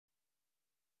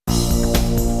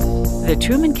The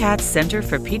Treuman Katz Center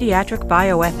for Pediatric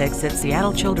Bioethics at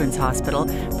Seattle Children's Hospital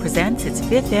presents its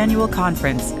 5th annual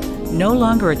conference, No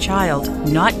Longer a Child,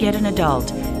 Not Yet an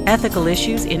Adult, Ethical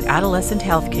Issues in Adolescent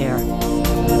Healthcare.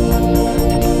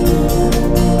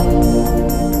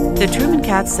 The Treuman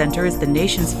Katz Center is the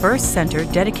nation's first center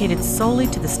dedicated solely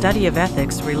to the study of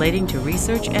ethics relating to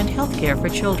research and healthcare for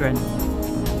children.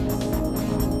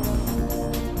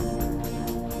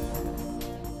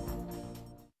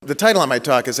 The title of my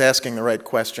talk is Asking the Right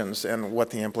Questions and what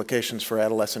the implications for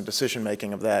adolescent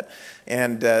decision-making of that.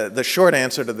 And the short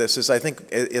answer to this is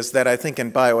that I think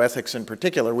in bioethics in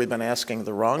particular, we've been asking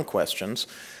the wrong questions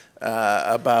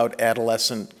about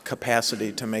adolescent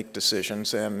capacity to make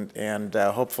decisions. And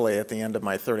hopefully at the end of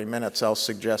my 30 minutes,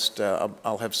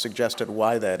 I'll have suggested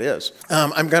why that is.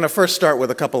 I'm going to first start with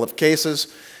a couple of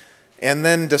cases and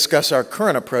then discuss our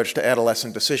current approach to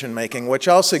adolescent decision-making, which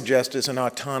I'll suggest is an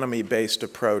autonomy-based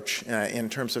approach in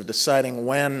terms of deciding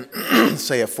when,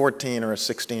 say, a 14 or a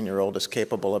 16-year-old is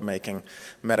capable of making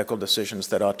medical decisions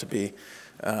that ought to be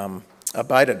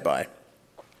abided by.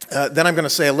 Then I'm going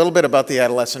to say a little bit about the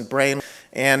adolescent brain,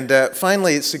 and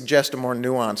finally suggest a more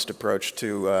nuanced approach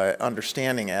to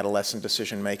understanding adolescent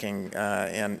decision-making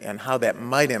and how that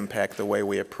might impact the way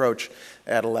we approach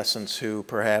adolescents who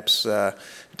perhaps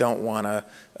don't want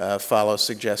to follow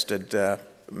suggested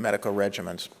medical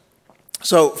regimens.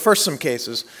 So first, some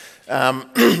cases.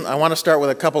 I want to start with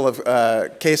a couple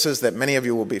of cases that many of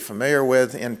you will be familiar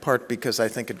with, in part because I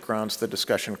think it grounds the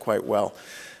discussion quite well.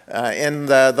 In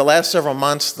the last several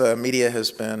months, the media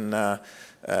has been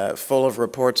full of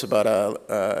reports about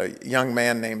a young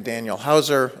man named Daniel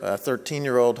Hauser, a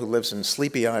 13-year-old who lives in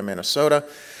Sleepy Eye, Minnesota.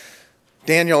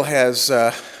 Daniel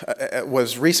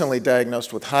was recently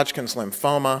diagnosed with Hodgkin's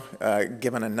lymphoma,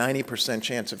 given a 90%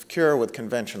 chance of cure with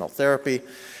conventional therapy,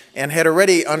 and had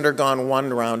already undergone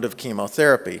one round of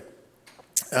chemotherapy.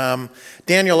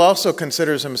 Daniel also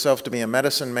considers himself to be a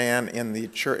medicine man in the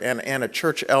church, and a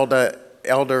church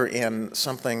elder in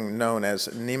something known as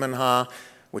Neemanha,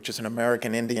 which is an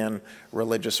American Indian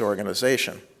religious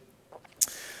organization.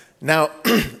 Now,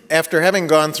 after having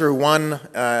gone through one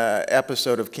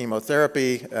episode of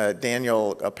chemotherapy,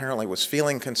 Daniel apparently was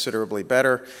feeling considerably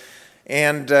better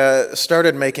and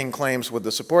started making claims with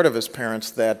the support of his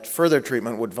parents that further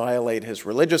treatment would violate his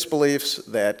religious beliefs,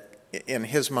 that in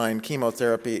his mind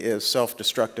chemotherapy is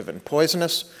self-destructive and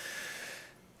poisonous,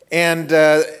 and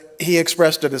he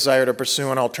expressed a desire to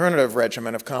pursue an alternative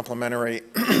regimen of complementary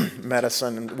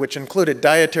medicine, which included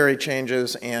dietary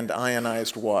changes and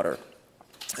ionized water.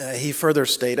 He further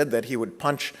stated that he would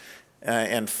punch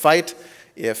and fight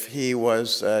if he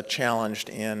was challenged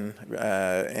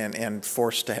and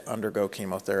forced to undergo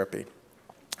chemotherapy.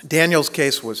 Daniel's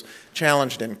case was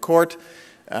challenged in court.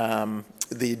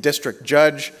 The district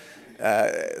judge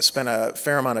spent a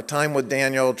fair amount of time with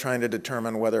Daniel trying to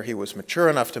determine whether he was mature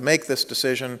enough to make this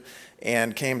decision,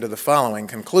 and came to the following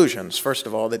conclusions. First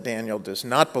of all, that Daniel does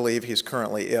not believe he's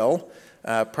currently ill,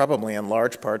 probably in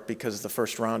large part because the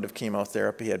first round of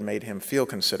chemotherapy had made him feel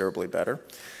considerably better.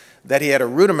 That he had a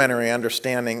rudimentary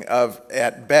understanding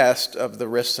at best, of the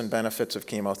risks and benefits of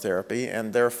chemotherapy,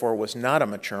 and therefore was not a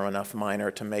mature enough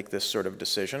minor to make this sort of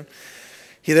decision.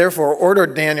 He therefore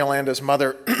ordered Daniel and his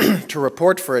mother to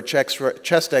report for a chest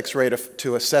x-ray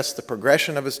to assess the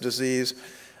progression of his disease,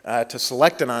 to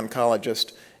select an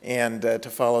oncologist, and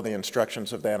to follow the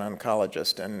instructions of that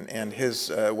oncologist.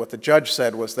 And what the judge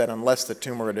said was that unless the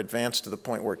tumor had advanced to the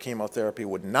point where chemotherapy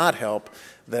would not help,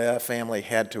 the family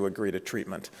had to agree to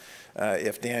treatment.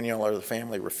 If Daniel or the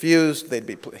family refused,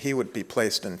 he would be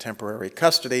placed in temporary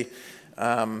custody.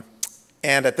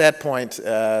 And at that point,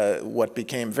 what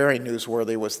became very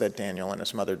newsworthy was that Daniel and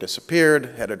his mother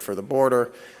disappeared, headed for the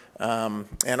border,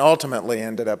 and ultimately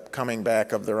ended up coming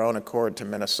back of their own accord to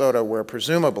Minnesota, where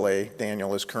presumably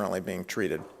Daniel is currently being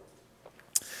treated.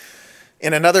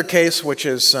 In another case, which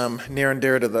is near and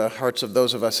dear to the hearts of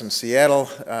those of us in Seattle,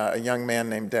 a young man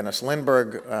named Dennis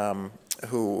Lindberg,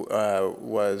 who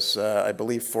was, I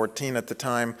believe, 14 at the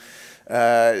time,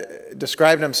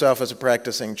 described himself as a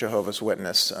practicing Jehovah's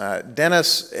Witness.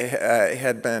 Dennis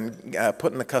had been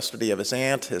put in the custody of his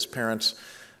aunt. His parents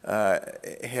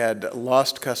had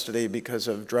lost custody because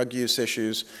of drug use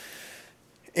issues,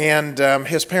 and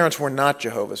his parents were not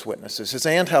Jehovah's Witnesses. His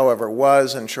aunt, however,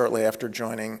 was, and shortly after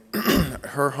joining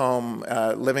her home,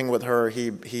 living with her,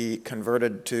 he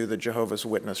converted to the Jehovah's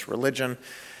Witness religion,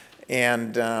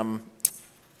 and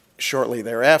shortly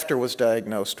thereafter was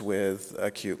diagnosed with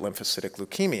acute lymphocytic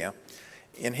leukemia.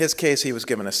 In his case, he was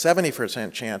given a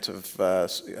 70% chance of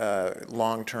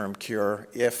long-term cure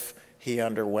if he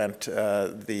underwent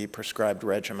the prescribed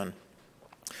regimen.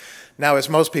 Now, as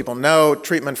most people know,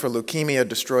 treatment for leukemia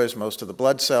destroys most of the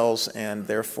blood cells, and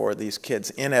therefore these kids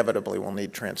inevitably will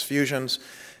need transfusions.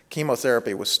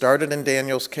 Chemotherapy was started in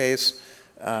Daniel's case.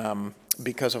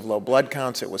 Because of low blood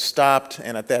counts, it was stopped,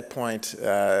 and at that point,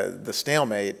 the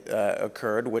stalemate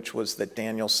occurred, which was that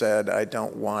Daniel said, I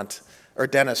don't want, or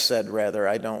Dennis said, rather,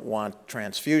 I don't want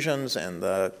transfusions, and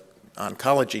the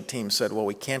oncology team said, well,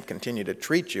 we can't continue to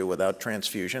treat you without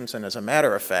transfusions, and as a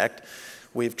matter of fact,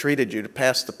 we've treated you to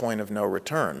past the point of no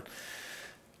return.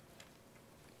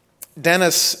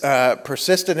 Dennis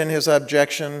persisted in his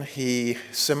objection. He,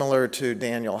 similar to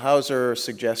Daniel Hauser,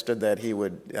 suggested that he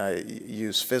would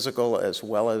use physical as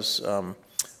well as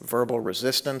verbal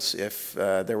resistance if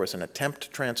there was an attempt to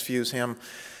transfuse him.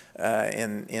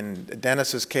 In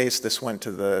Dennis's case, this went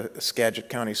to the Skagit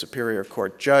County Superior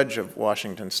Court judge of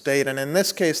Washington State, and in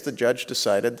this case, the judge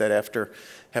decided that after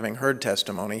having heard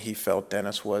testimony, he felt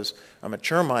Dennis was a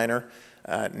mature minor,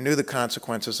 knew the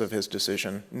consequences of his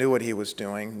decision, knew what he was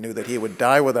doing, knew that he would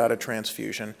die without a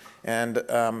transfusion, and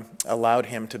allowed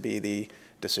him to be the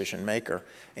decision maker.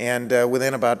 And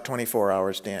within about 24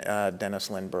 hours, Dennis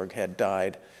Lindbergh had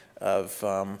died of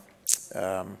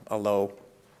a low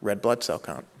red blood cell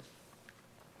count.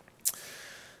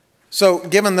 So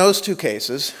given those two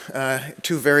cases,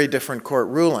 two very different court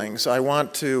rulings, I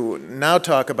want to now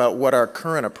talk about what our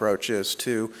current approach is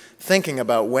to thinking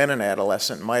about when an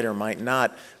adolescent might or might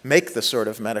not make the sort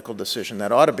of medical decision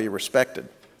that ought to be respected.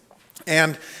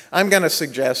 And I'm going to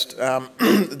suggest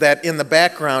that in the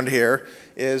background here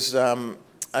is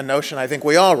a notion I think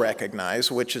we all recognize,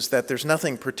 which is that there's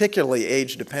nothing particularly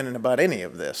age-dependent about any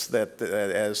of this, that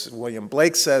as William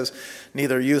Blake says,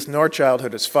 neither youth nor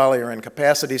childhood is folly or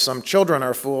incapacity. Some children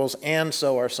are fools, and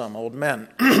so are some old men,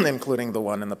 including the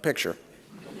one in the picture.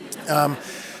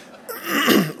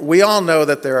 We all know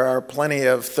that there are plenty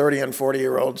of 30 and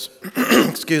 40-year-olds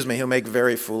excuse me, who make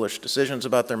very foolish decisions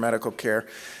about their medical care.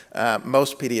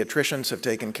 Most pediatricians have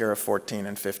taken care of 14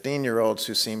 and 15-year-olds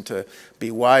who seem to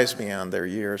be wise beyond their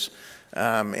years.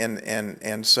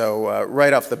 And so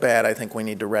right off the bat, I think we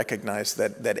need to recognize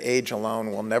that age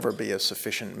alone will never be a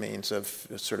sufficient means of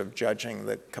sort of judging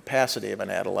the capacity of an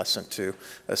adolescent to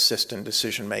assist in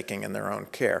decision-making in their own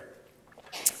care.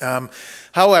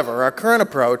 However, our current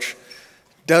approach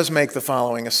does make the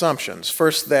following assumptions.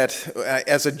 First, that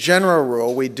as a general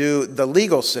rule, the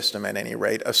legal system at any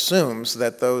rate assumes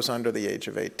that those under the age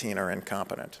of 18 are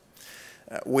incompetent.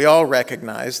 We all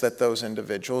recognize that those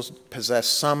individuals possess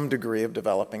some degree of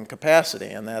developing capacity,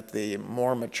 and that the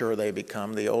more mature they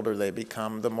become, the older they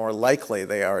become, the more likely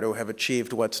they are to have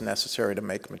achieved what's necessary to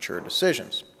make mature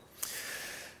decisions.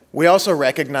 We also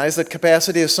recognize that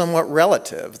capacity is somewhat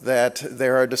relative, that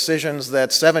there are decisions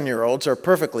that 7-year-olds are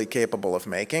perfectly capable of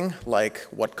making, like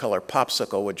what color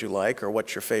popsicle would you like, or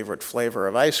what's your favorite flavor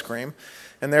of ice cream,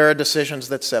 and there are decisions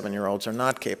that 7-year-olds are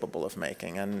not capable of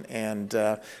making, and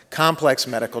complex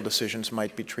medical decisions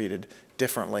might be treated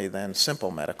differently than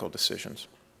simple medical decisions.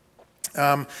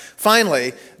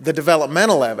 Finally, the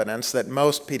developmental evidence that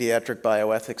most pediatric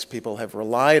bioethics people have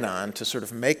relied on to sort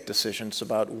of make decisions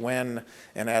about when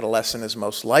an adolescent is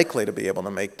most likely to be able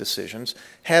to make decisions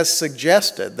has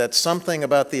suggested that something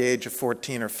about the age of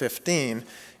 14 or 15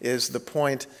 is the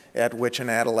point at which an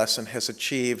adolescent has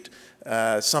achieved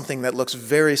something that looks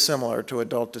very similar to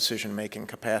adult decision-making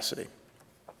capacity,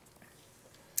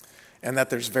 and that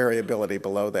there's variability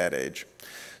below that age.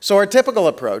 So our typical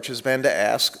approach has been to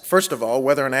ask, first of all,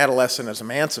 whether an adolescent is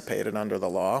emancipated under the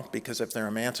law, because if they're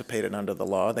emancipated under the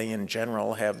law, they in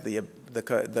general have the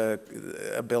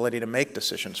ability to make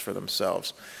decisions for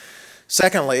themselves.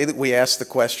 Secondly, we ask the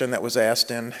question that was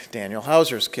asked in Daniel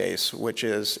Hauser's case, which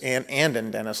is, and in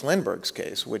Dennis Lindbergh's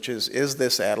case, which is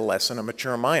this adolescent a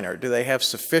mature minor? Do they have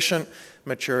sufficient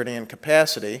maturity and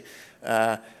capacity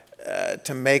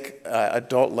to make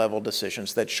adult-level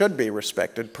decisions that should be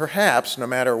respected, perhaps no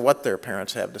matter what their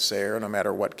parents have to say or no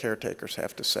matter what caretakers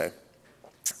have to say.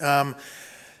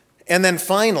 And then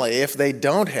finally, if they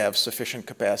don't have sufficient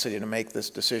capacity to make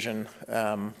this decision,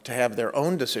 to have their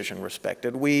own decision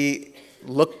respected, we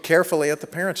look carefully at the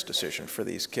parents' decision for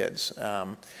these kids.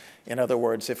 In other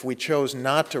words, if we chose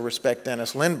not to respect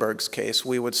Dennis Lindbergh's case,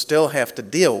 we would still have to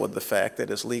deal with the fact that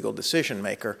his legal decision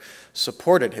maker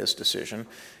supported his decision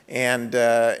and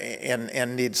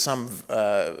need some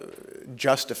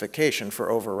justification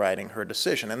for overriding her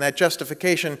decision. And that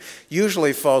justification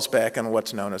usually falls back on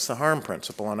what's known as the harm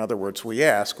principle. In other words, we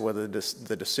ask whether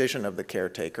the decision of the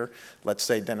caretaker, let's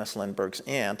say Dennis Lindbergh's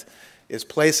aunt, is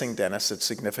placing Dennis at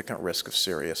significant risk of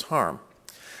serious harm.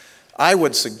 I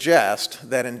would suggest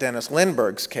that in Dennis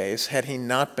Lindbergh's case, had he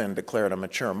not been declared a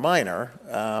mature minor,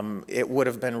 it would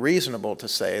have been reasonable to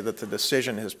say that the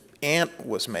decision his aunt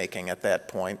was making at that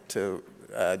point to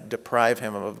deprive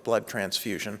him of a blood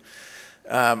transfusion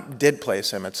did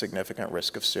place him at significant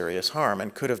risk of serious harm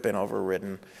and could have been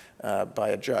overridden by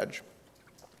a judge.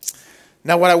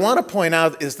 Now, what I want to point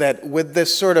out is that with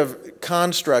this sort of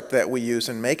construct that we use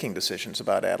in making decisions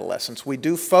about adolescence, we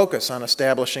do focus on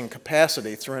establishing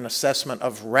capacity through an assessment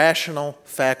of rational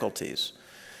faculties.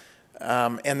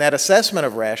 And that assessment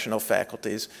of rational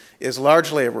faculties is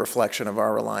largely a reflection of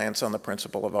our reliance on the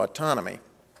principle of autonomy.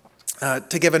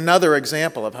 To give another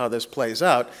example of how this plays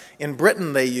out, in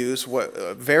Britain they use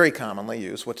very commonly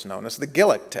use what's known as the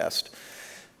Gillick test.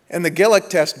 And the Gillick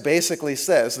test basically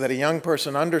says that a young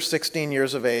person under 16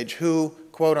 years of age who,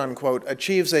 quote unquote,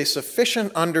 achieves a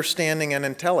sufficient understanding and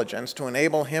intelligence to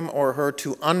enable him or her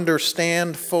to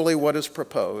understand fully what is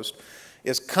proposed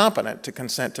is competent to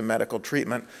consent to medical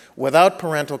treatment without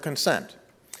parental consent.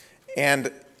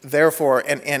 And therefore,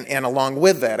 and along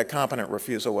with that, a competent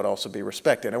refusal would also be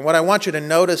respected. And what I want you to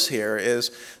notice here is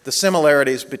the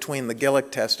similarities between the Gillick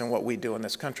test and what we do in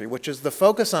this country, which is the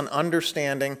focus on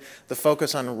understanding, the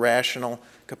focus on rational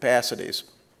capacities.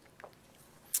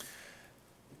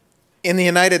 In the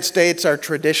United States, our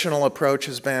traditional approach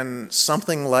has been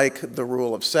something like the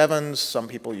rule of sevens. Some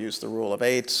people use the rule of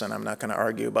eights, and I'm not going to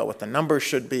argue about what the numbers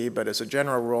should be, but as a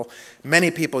general rule,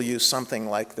 many people use something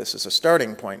like this as a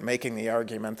starting point, making the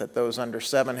argument that those under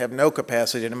 7 have no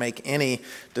capacity to make any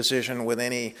decision with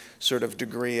any sort of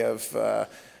degree of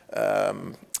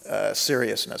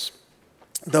seriousness.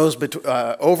 Those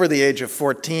over the age of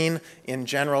 14, in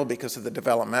general, because of the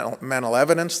developmental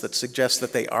evidence that suggests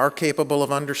that they are capable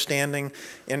of understanding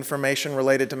information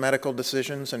related to medical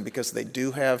decisions, and because they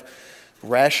do have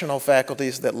rational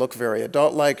faculties that look very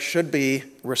adult-like, should be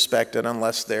respected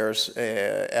unless there's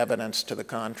evidence to the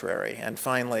contrary. And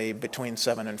finally, between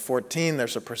 7 and 14,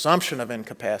 there's a presumption of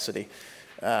incapacity,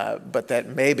 but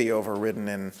that may be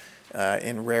overridden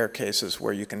in rare cases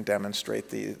where you can demonstrate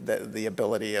the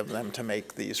ability of them to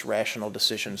make these rational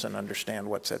decisions and understand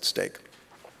what's at stake.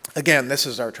 Again, this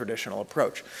is our traditional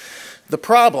approach. The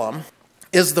problem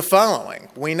is the following.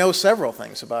 We know several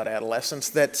things about adolescents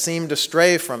that seem to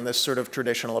stray from this sort of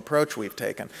traditional approach we've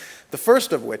taken. The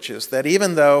first of which is that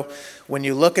even though when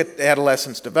you look at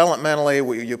adolescents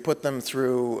developmentally, you put them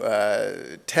through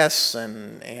tests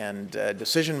and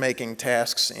decision-making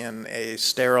tasks in a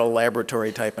sterile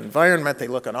laboratory-type environment, they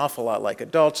look an awful lot like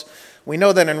adults. We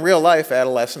know that in real life,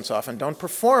 adolescents often don't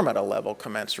perform at a level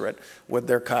commensurate with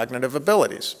their cognitive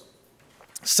abilities.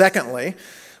 Secondly,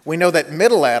 we know that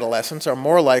middle adolescents are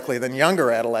more likely than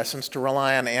younger adolescents to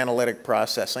rely on analytic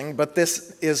processing, but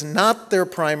this is not their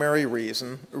primary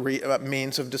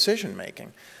means of decision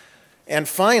making. And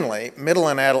finally, middle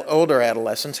and older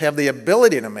adolescents have the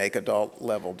ability to make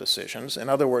adult-level decisions. In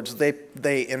other words,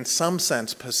 they in some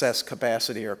sense possess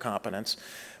capacity or competence,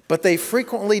 but they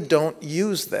frequently don't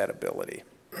use that ability.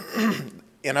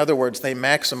 In other words, they don't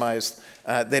maximize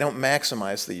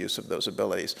the use of those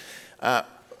abilities.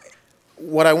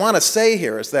 What I want to say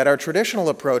here is that our traditional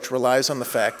approach relies on the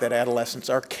fact that adolescents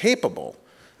are capable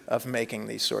of making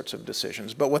these sorts of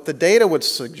decisions. But what the data would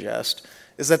suggest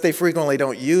is that they frequently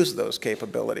don't use those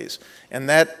capabilities. And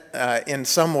that, in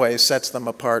some ways, sets them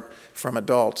apart from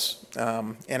adults.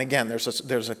 And again,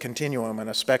 there's a continuum and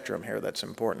a spectrum here that's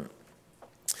important.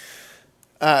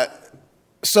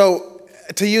 So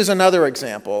to use another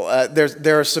example,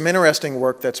 there is some interesting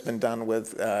work that's been done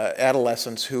with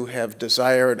adolescents who have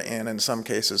desired and in some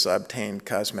cases obtained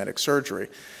cosmetic surgery,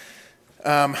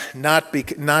 not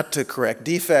to correct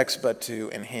defects, but to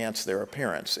enhance their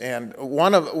appearance. And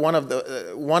one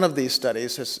of these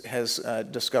studies has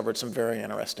discovered some very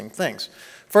interesting things.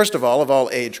 First of all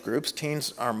age groups,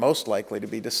 teens are most likely to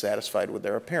be dissatisfied with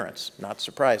their appearance. Not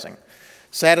surprising.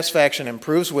 Satisfaction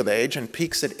improves with age and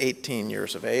peaks at 18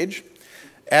 years of age.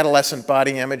 Adolescent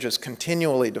body image is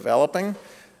continually developing.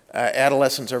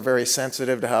 Adolescents are very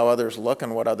sensitive to how others look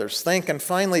and what others think. And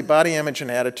finally, body image and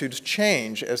attitudes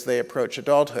change as they approach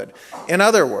adulthood. In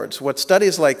other words, what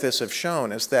studies like this have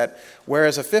shown is that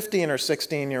whereas a 15 or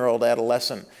 16-year-old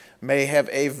adolescent may have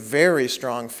a very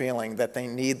strong feeling that they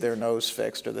need their nose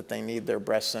fixed or that they need their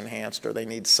breasts enhanced or they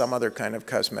need some other kind of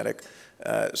cosmetic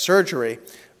surgery,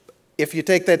 if you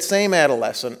take that same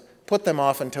adolescent, put them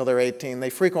off until they're 18, they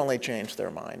frequently change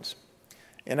their minds.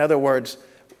 In other words,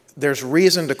 there's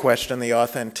reason to question the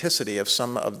authenticity of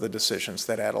some of the decisions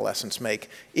that adolescents make,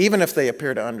 even if they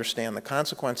appear to understand the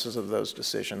consequences of those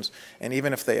decisions, and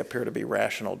even if they appear to be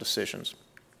rational decisions.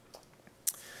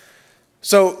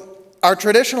 So Our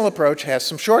traditional approach has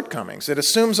some shortcomings. It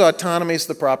assumes autonomy is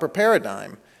the proper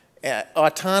paradigm.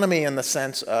 Autonomy in the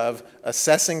sense of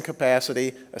assessing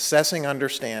capacity, assessing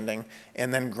understanding,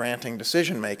 and then granting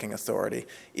decision-making authority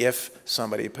if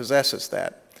somebody possesses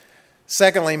that.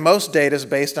 Secondly, most data is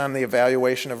based on the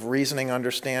evaluation of reasoning,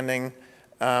 understanding,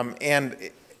 and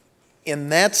in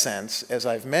that sense, as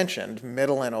I've mentioned,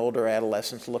 middle and older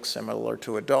adolescents look similar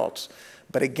to adults.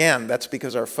 But again, that's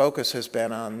because our focus has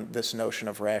been on this notion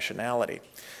of rationality.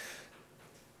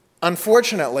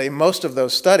 Unfortunately, most of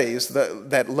those studies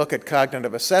that look at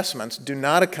cognitive assessments do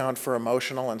not account for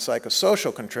emotional and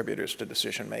psychosocial contributors to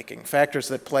decision-making, factors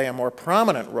that play a more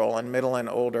prominent role in middle and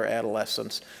older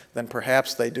adolescents than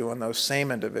perhaps they do in those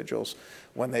same individuals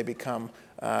when they become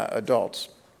adults.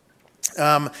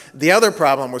 The other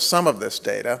problem with some of this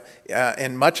data,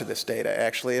 and much of this data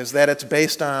actually, is that it's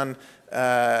based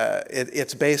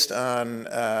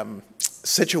on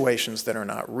situations that are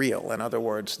not real. In other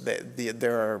words,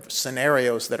 there are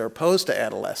scenarios that are posed to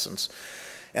adolescents,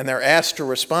 and they're asked to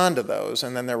respond to those,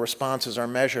 and then their responses are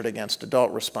measured against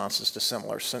adult responses to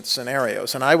similar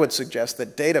scenarios. And I would suggest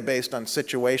that data based on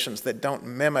situations that don't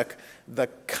mimic the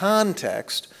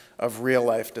context of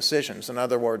real-life decisions, in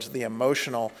other words, the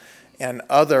emotional and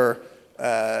other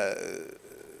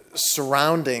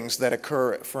surroundings that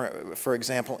occur, for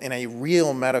example, in a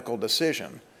real medical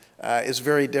decision, is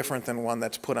very different than one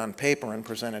that's put on paper and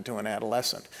presented to an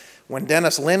adolescent. When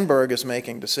Dennis Lindbergh is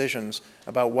making decisions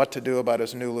about what to do about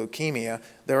his new leukemia,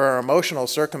 there are emotional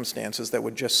circumstances that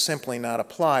would just simply not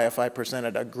apply if I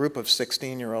presented a group of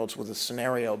 16-year-olds with a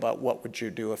scenario about what would you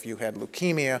do if you had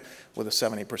leukemia with a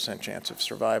 70% chance of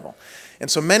survival. And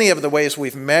so many of the ways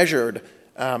we've measured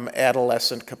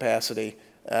adolescent capacity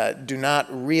do not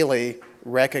really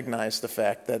recognize the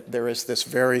fact that there is this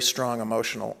very strong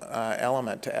emotional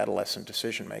element to adolescent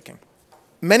decision-making.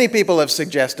 Many people have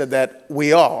suggested that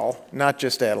we all, not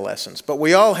just adolescents, but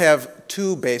we all have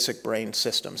two basic brain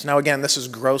systems. Now again, this is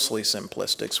grossly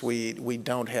simplistic. We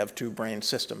don't have two brain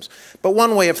systems. But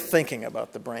one way of thinking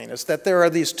about the brain is that there are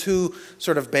these two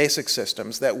sort of basic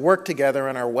systems that work together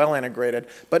and are well integrated,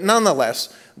 but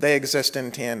nonetheless, they exist in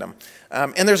tandem.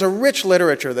 And there's a rich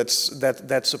literature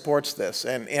that supports this,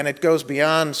 and it goes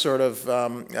beyond sort of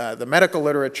the medical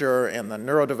literature and the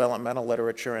neurodevelopmental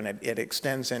literature, and it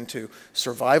extends into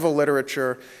survival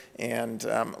literature and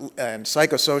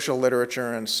psychosocial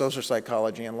literature and social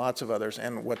psychology and lots of others.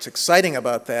 And what's exciting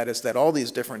about that is that all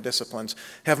these different disciplines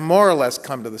have more or less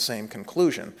come to the same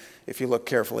conclusion if you look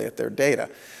carefully at their data.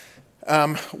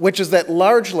 Which is that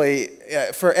largely,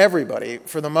 for everybody,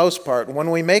 for the most part,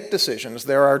 when we make decisions,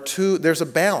 there's a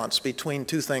balance between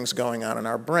two things going on in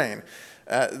our brain.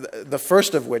 The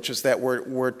first of which is that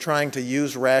we're trying to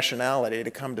use rationality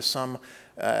to come to some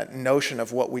notion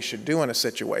of what we should do in a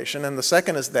situation. And the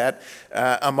second is that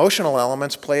emotional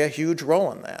elements play a huge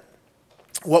role in that.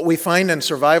 What we find in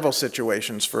survival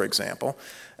situations, for example,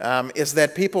 is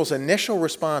that people's initial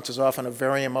response is often a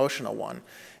very emotional one.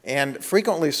 And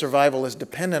frequently survival is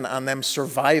dependent on them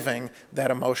surviving that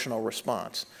emotional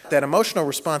response. That emotional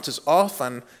response is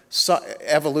often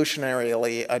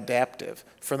evolutionarily adaptive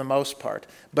for the most part,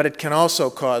 but it can also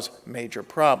cause major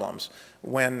problems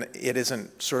when it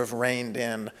isn't sort of reined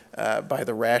in by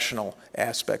the rational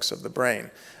aspects of the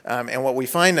brain. And what we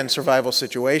find in survival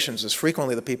situations is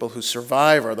frequently the people who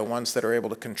survive are the ones that are able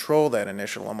to control that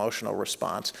initial emotional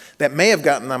response that may have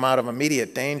gotten them out of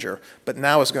immediate danger, but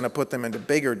now is going to put them into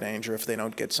bigger danger if they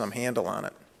don't get some handle on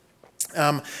it.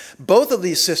 Both of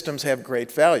these systems have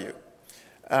great value,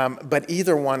 but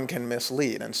either one can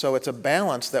mislead, and so it's a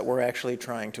balance that we're actually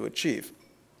trying to achieve.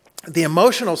 The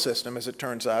emotional system, as it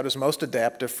turns out, is most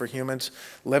adaptive for humans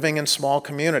living in small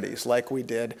communities like we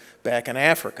did back in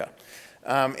Africa.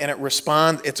 And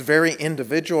it's very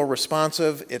individual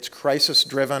responsive, it's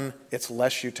crisis-driven, it's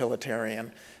less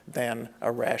utilitarian than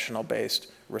a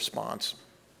rational-based response.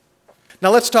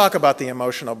 Now let's talk about the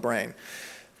emotional brain.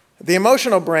 The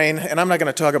emotional brain, and I'm not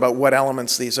going to talk about what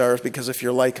elements these are because if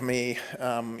you're like me,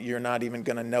 you're not even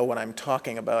going to know what I'm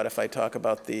talking about if I talk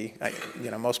about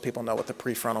most people know what the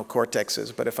prefrontal cortex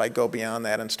is, but if I go beyond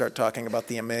that and start talking about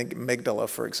the amygdala,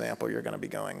 for example, you're going to be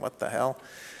going, what the hell?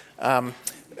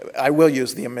 I will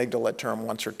use the amygdala term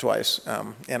once or twice,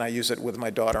 and I use it with my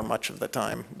daughter much of the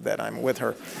time that I'm with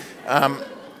her.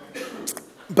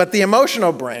 But the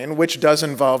emotional brain, which does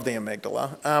involve the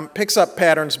amygdala, picks up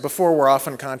patterns before we're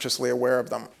often consciously aware of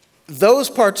them. Those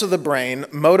parts of the brain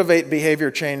motivate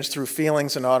behavior change through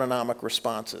feelings and autonomic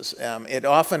responses. It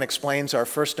often explains our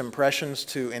first impressions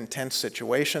to intense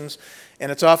situations, and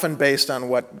it's often based on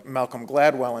what Malcolm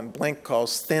Gladwell in Blink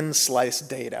calls thin slice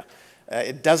data.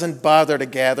 It doesn't bother to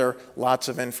gather lots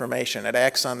of information. It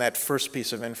acts on that first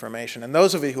piece of information. And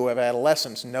those of you who have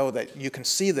adolescents know that you can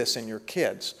see this in your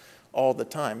kids all the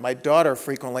time. My daughter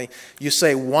frequently, you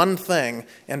say one thing,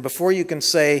 and before you can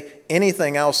say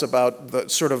anything else about the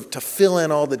sort of, to fill in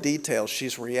all the details,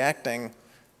 she's reacting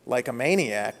like a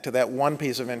maniac to that one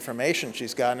piece of information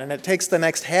she's gotten. And it takes the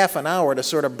next half an hour to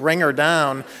sort of bring her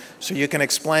down so you can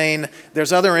explain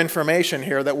there's other information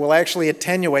here that will actually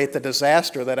attenuate the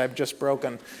disaster that I've just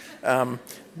broken to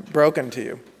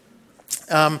you.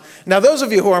 Now, those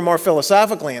of you who are more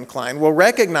philosophically inclined will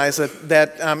recognize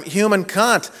that human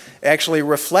Kant actually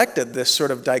reflected this sort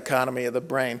of dichotomy of the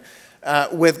brain,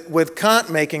 with Kant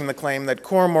making the claim that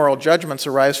core moral judgments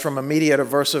arise from immediate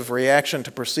aversive reaction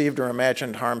to perceived or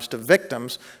imagined harms to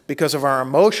victims because of our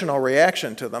emotional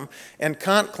reaction to them, and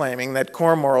Kant claiming that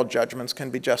core moral judgments can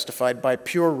be justified by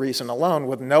pure reason alone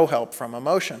with no help from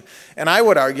emotion. And I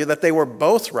would argue that they were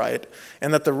both right,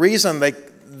 and that the reason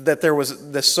that there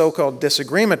was this so-called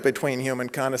disagreement between Hume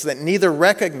and Kant is that neither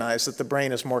recognized that the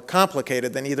brain is more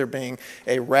complicated than either being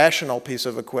a rational piece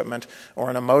of equipment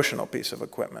or an emotional piece of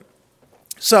equipment.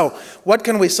 So, what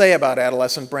can we say about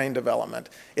adolescent brain development?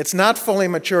 It's not fully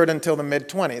matured until the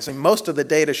mid-20s, and most of the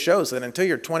data shows that until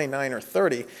you're 29 or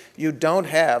 30, you don't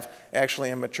have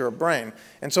actually a mature brain.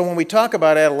 And so when we talk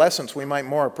about adolescence, we might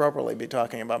more appropriately be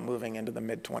talking about moving into the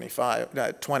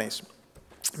mid-20s.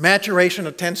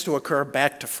 Maturation tends to occur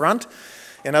back to front.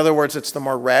 In other words, it's the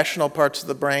more rational parts of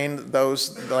the brain,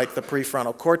 those like the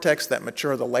prefrontal cortex, that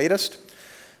mature the latest.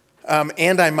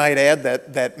 And I might add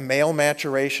that male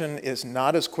maturation is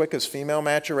not as quick as female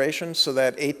maturation, so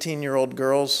that 18-year-old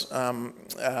girls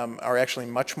are actually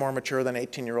much more mature than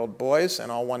 18-year-old boys,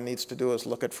 and all one needs to do is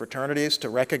look at fraternities to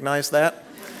recognize that.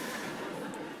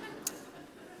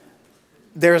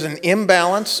 There's an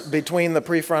imbalance between the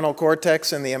prefrontal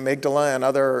cortex and the amygdala and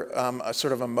other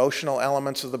sort of emotional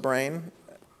elements of the brain,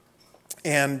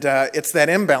 and it's that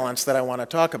imbalance that I want to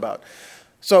talk about.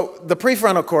 So the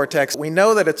prefrontal cortex, we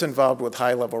know that it's involved with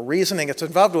high-level reasoning. It's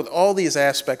involved with all these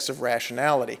aspects of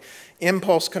rationality: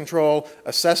 impulse control,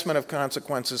 assessment of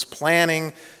consequences,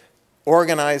 planning,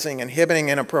 organizing, inhibiting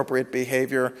inappropriate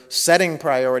behavior, setting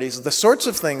priorities, the sorts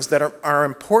of things that are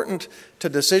important to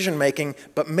decision-making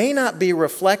but may not be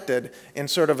reflected in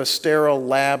sort of a sterile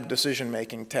lab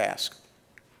decision-making task.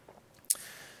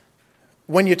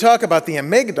 When you talk about the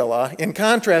amygdala, in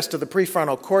contrast to the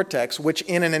prefrontal cortex, which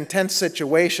in an intense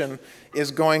situation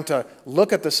is going to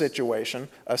look at the situation,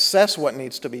 assess what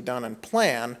needs to be done, and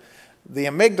plan, the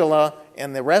amygdala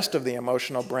and the rest of the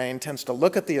emotional brain tends to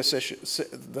look at the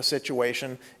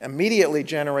situation, immediately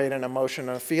generate an emotion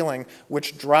and a feeling,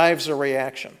 which drives a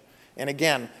reaction. And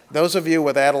again, those of you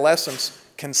with adolescents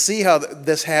can see how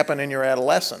this happened in your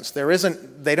adolescence.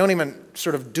 They don't even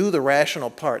sort of do the rational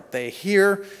part. They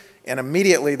hear, and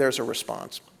immediately there's a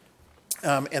response.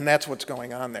 And that's what's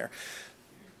going on there.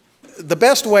 The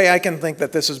best way I can think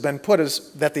that this has been put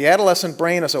is that the adolescent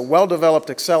brain is a well-developed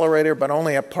accelerator, but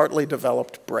only a partly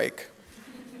developed brake.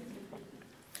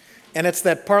 And it's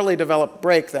that partly developed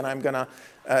brake that I'm going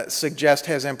to suggest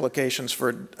has implications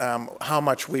for how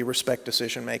much we respect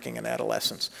decision-making in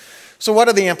adolescence. So what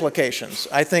are the implications?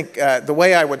 I think the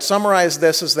way I would summarize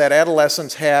this is that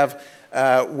adolescents have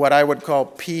what I would call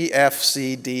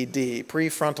PFCDD,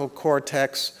 prefrontal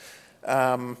cortex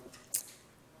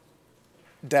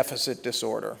deficit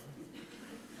disorder.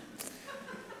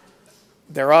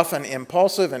 They're often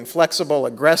impulsive, inflexible,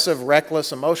 aggressive,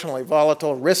 reckless, emotionally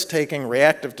volatile, risk-taking,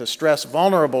 reactive to stress,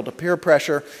 vulnerable to peer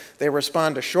pressure. They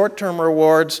respond to short-term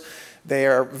rewards. They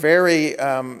are very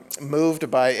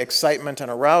moved by excitement and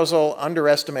arousal,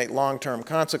 underestimate long-term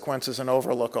consequences, and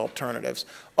overlook alternatives,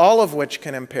 all of which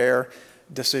can impair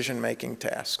decision-making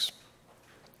tasks.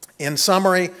 In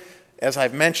summary, as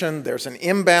I've mentioned, there's an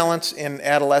imbalance in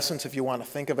adolescence, if you want to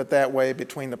think of it that way,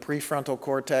 between the prefrontal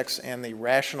cortex and the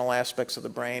rational aspects of the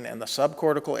brain and the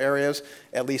subcortical areas,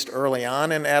 at least early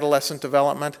on in adolescent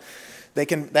development.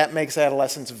 That makes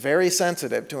adolescents very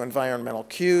sensitive to environmental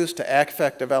cues, to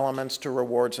affective elements, to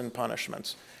rewards and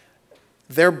punishments.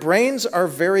 Their brains are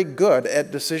very good at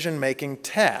decision-making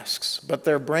tasks, but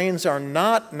their brains are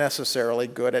not necessarily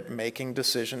good at making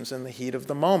decisions in the heat of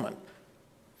the moment,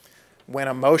 when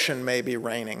emotion may be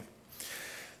reigning.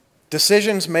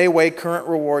 Decisions may weigh current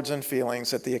rewards and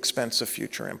feelings at the expense of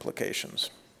future implications.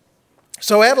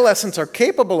 So adolescents are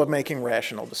capable of making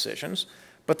rational decisions,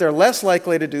 but they're less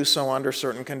likely to do so under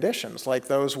certain conditions, like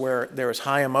those where there is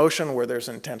high emotion, where there's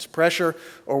intense pressure,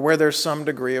 or where there's some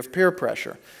degree of peer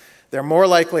pressure. They're more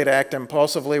likely to act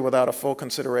impulsively without a full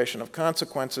consideration of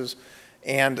consequences,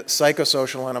 and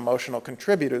psychosocial and emotional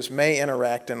contributors may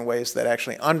interact in ways that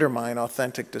actually undermine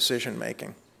authentic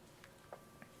decision-making.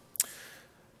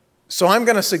 So I'm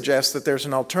going to suggest that there's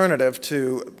an alternative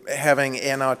to having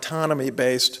an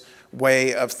autonomy-based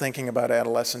way of thinking about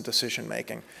adolescent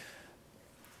decision-making.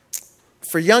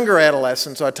 For younger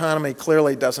adolescents, autonomy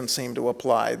clearly doesn't seem to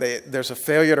apply. There's a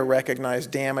failure to recognize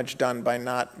damage done by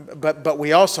not, but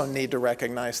we also need to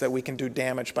recognize that we can do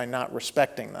damage by not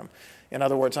respecting them. In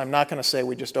other words, I'm not going to say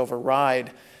we just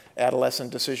override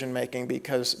adolescent decision-making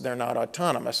because they're not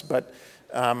autonomous, but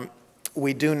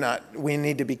we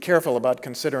need to be careful about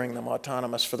considering them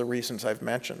autonomous for the reasons I've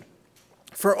mentioned.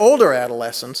 For older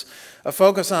adolescents, a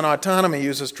focus on autonomy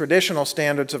uses traditional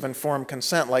standards of informed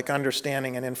consent like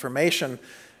understanding and information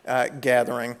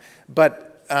gathering,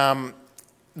 but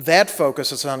that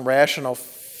focuses on rational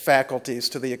faculties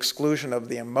to the exclusion of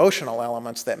the emotional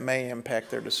elements that may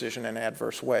impact their decision in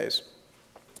adverse ways.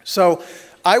 So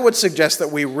I would suggest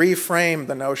that we reframe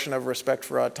the notion of respect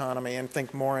for autonomy and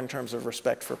think more in terms of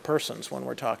respect for persons when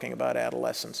we're talking about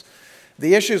adolescents.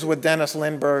 The issues with Dennis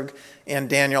Lindbergh and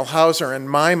Daniel Hauser, in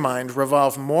my mind,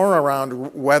 revolve more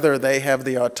around whether they have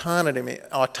the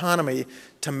autonomy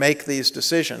to make these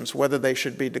decisions, whether they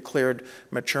should be declared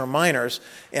mature minors,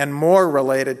 and more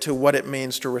related to what it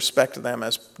means to respect them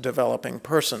as developing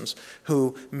persons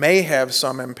who may have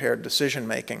some impaired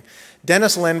decision-making.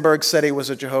 Dennis Lindbergh said he was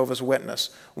a Jehovah's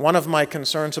Witness. One of my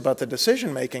concerns about the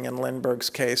decision-making in Lindbergh's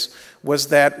case was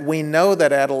that we know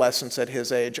that adolescents at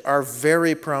his age are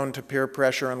very prone to peer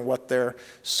pressure and what their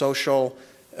social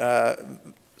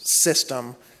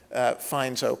system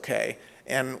finds okay.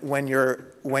 And when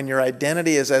your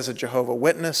identity is as a Jehovah's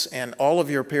Witness and all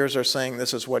of your peers are saying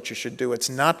this is what you should do, it's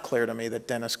not clear to me that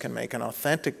Dennis can make an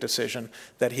authentic decision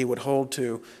that he would hold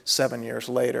to 7 years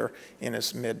later in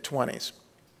his mid-20s.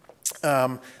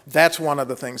 That's one of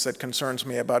the things that concerns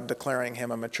me about declaring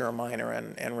him a mature minor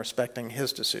and respecting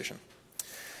his decision.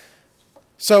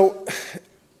 So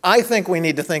I think we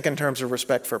need to think in terms of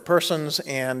respect for persons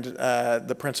and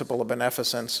the principle of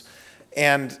beneficence,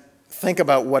 and think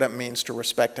about what it means to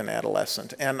respect an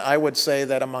adolescent. And I would say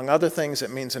that among other things,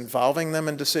 it means involving them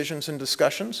in decisions and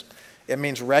discussions. It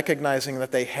means recognizing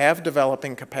that they have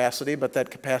developing capacity, but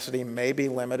that capacity may be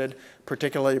limited,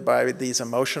 particularly by these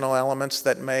emotional elements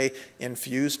that may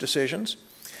infuse decisions.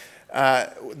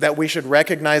 That we should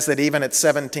recognize that even at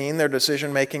 17, their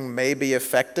decision-making may be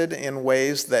affected in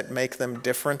ways that make them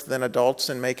different than adults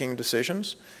in making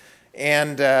decisions.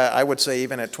 And I would say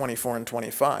even at 24 and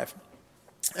 25.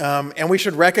 And we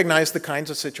should recognize the kinds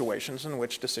of situations in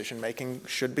which decision-making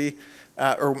should be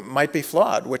or might be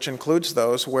flawed, which includes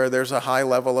those where there's a high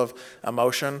level of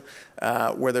emotion,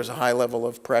 where there's a high level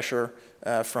of pressure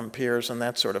from peers and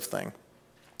that sort of thing.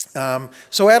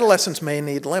 So adolescents may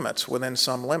need limits within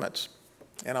some limits,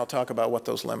 and I'll talk about what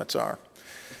those limits are.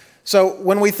 So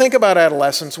when we think about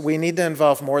adolescents, we need to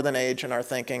involve more than age in our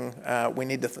thinking. We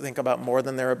need to think about more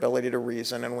than their ability to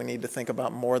reason, and we need to think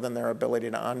about more than their ability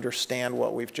to understand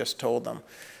what we've just told them.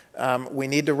 We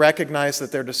need to recognize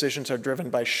that their decisions are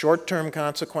driven by short-term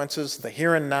consequences, the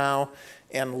here and now,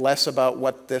 and less about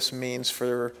what this means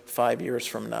for 5 years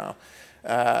from now.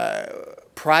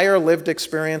 Prior lived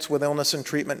experience with illness and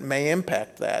treatment may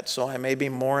impact that, so I may be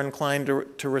more inclined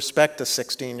to respect a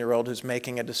 16-year-old who's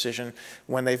making a decision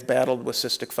when they've battled with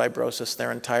cystic fibrosis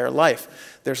their entire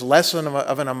life. There's less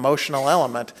of an emotional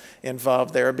element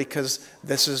involved there because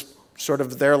this is sort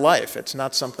of their life. It's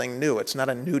not something new. It's not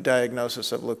a new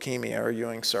diagnosis of leukemia or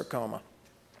Ewing sarcoma.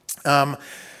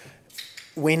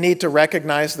 We need to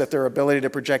recognize that their ability to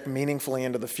project meaningfully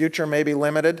into the future may be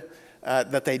limited.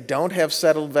 That they don't have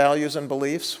settled values and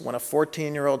beliefs. When a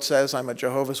 14-year-old says, I'm a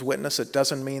Jehovah's Witness, it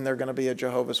doesn't mean they're going to be a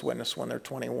Jehovah's Witness when they're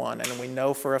 21. And we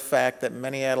know for a fact that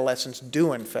many adolescents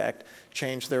do, in fact,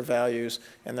 change their values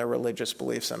and their religious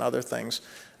beliefs and other things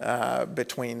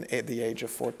between the age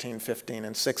of 14, 15,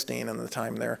 and 16 and the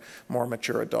time they're more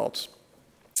mature adults.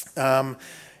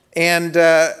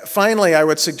 Finally, I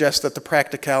would suggest that the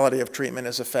practicality of treatment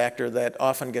is a factor that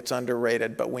often gets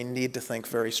underrated, but we need to think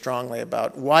very strongly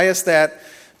about. Why is that?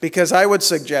 Because I would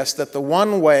suggest that the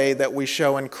one way that we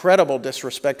show incredible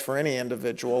disrespect for any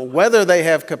individual, whether they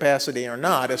have capacity or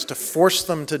not, is to force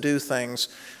them to do things,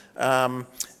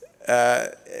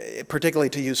 particularly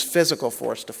to use physical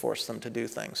force to force them to do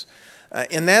things.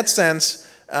 In that sense,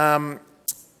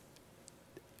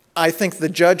 I think the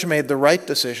judge made the right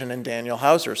decision in Daniel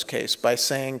Hauser's case by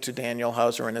saying to Daniel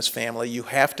Hauser and his family, you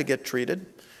have to get treated,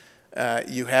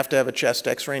 you have to have a chest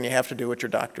x-ray, and you have to do what your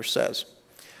doctor says.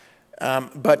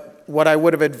 But what I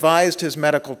would have advised his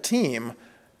medical team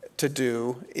to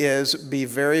do is be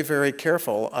very, very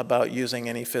careful about using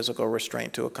any physical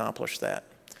restraint to accomplish that.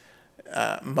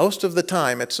 Most of the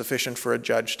time, it's sufficient for a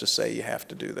judge to say you have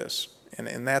to do this. And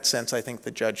in that sense, I think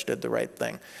the judge did the right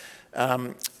thing.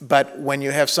 But when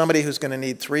you have somebody who's going to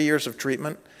need 3 years of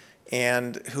treatment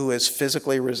and who is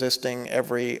physically resisting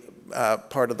every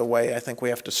part of the way, I think we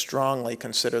have to strongly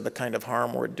consider the kind of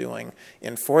harm we're doing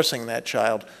in forcing that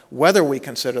child, whether we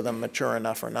consider them mature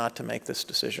enough or not to make this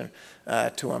decision,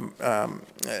 to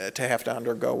have to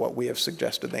undergo what we have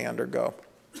suggested they undergo.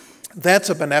 That's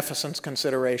a beneficence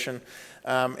consideration,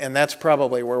 and that's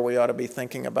probably where we ought to be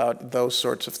thinking about those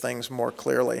sorts of things more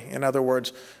clearly. In other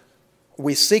words,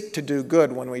 we seek to do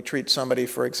good when we treat somebody,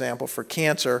 for example, for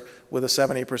cancer with a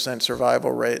 70%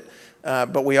 survival rate,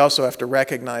 but we also have to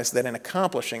recognize that in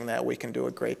accomplishing that, we can do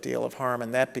a great deal of harm,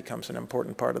 and that becomes an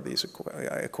important part of these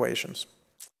equations.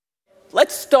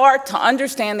 Let's start to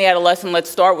understand the adolescent. Let's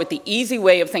start with the easy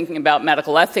way of thinking about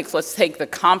medical ethics. Let's take the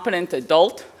competent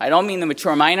adult. I don't mean the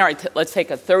mature minor. Let's take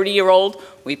a 30-year-old.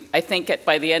 I think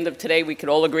by the end of today, we could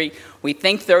all agree, we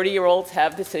think 30-year-olds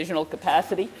have decisional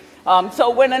capacity. So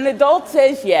when an adult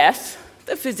says yes,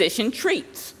 the physician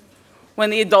treats. When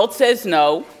the adult says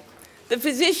no, the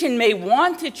physician may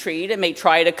want to treat and may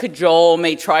try to cajole,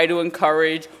 may try to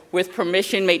encourage, with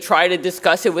permission, may try to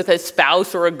discuss it with a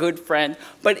spouse or a good friend.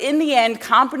 But in the end,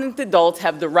 competent adults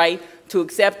have the right to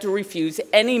accept or refuse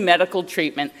any medical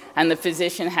treatment, and the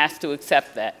physician has to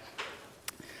accept that.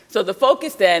 So the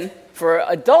focus then for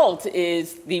adults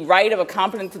is the right of a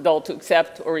competent adult to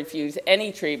accept or refuse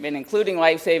any treatment, including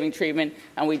life-saving treatment,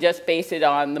 and we just base it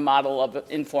on the model of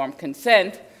informed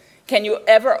consent. Can you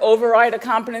ever override a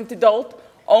competent adult?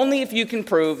 Only if you can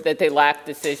prove that they lack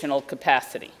decisional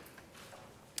capacity.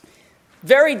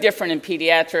 Very different in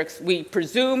pediatrics. We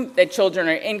presume that children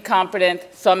are incompetent.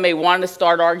 Some may want to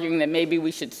start arguing that maybe we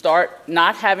should start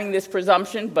not having this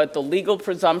presumption, but the legal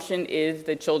presumption is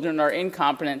that children are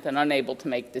incompetent and unable to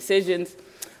make decisions.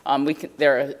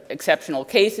 There are exceptional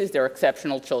cases, there are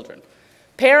exceptional children.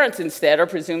 Parents, instead, are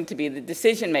presumed to be the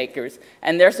decision makers,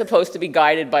 and they're supposed to be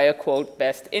guided by a, quote,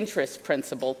 best interest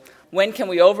principle. When can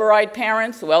we override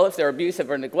parents? Well, if they're abusive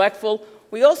or neglectful.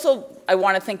 We also, I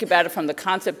want to think about it from the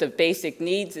concept of basic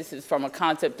needs. This is from a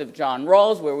concept of John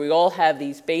Rawls, where we all have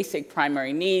these basic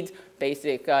primary needs,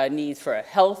 basic needs for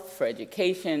health, for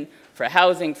education, for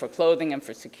housing, for clothing, and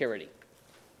for security.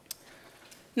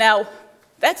 Now,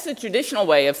 that's the traditional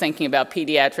way of thinking about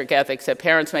pediatric ethics, that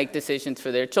parents make decisions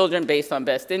for their children based on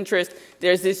best interest.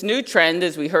 There's this new trend,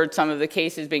 as we heard some of the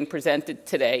cases being presented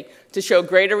today, to show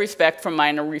greater respect for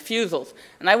minor refusals.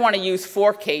 And I want to use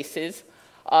 4 cases.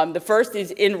 The first is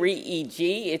In re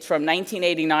E.G. It's from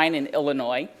 1989 in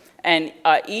Illinois. And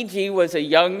E.G. was a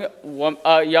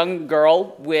young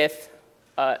girl with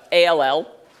ALL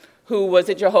who was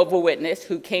a Jehovah's Witness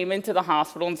who came into the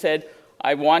hospital and said,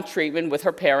 I want treatment with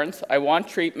her parents. I want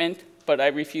treatment, but I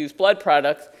refuse blood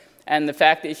products. And the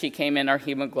fact is she came in, her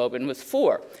hemoglobin was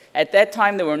 4. At that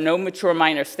time, there were no mature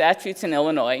minor statutes in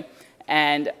Illinois,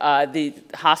 and the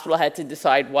hospital had to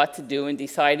decide what to do and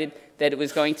decided that it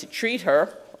was going to treat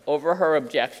her over her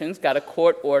objections, got a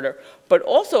court order, but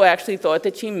also actually thought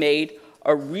that she made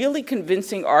a really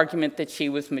convincing argument that she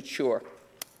was mature.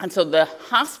 And so the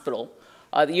hospital,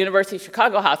 the University of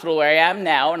Chicago Hospital, where I am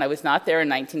now, and I was not there in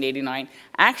 1989,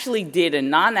 actually did a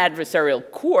non-adversarial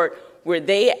court where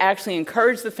they actually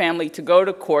encouraged the family to go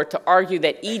to court to argue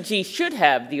that E.G. should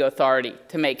have the authority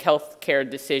to make health care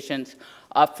decisions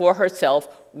for herself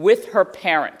with her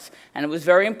parents. And it was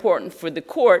very important for the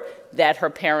court that her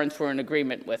parents were in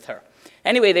agreement with her.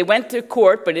 Anyway, they went to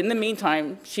court, but in the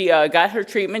meantime, she got her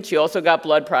treatment. She also got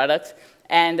blood products.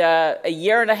 And a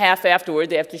year and a half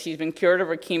afterward, after she's been cured of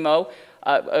her chemo,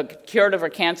 cured of her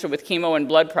cancer with chemo and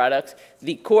blood products,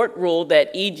 the court ruled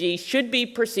that E.G. should be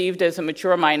perceived as a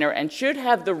mature minor and should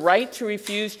have the right to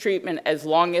refuse treatment as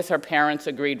long as her parents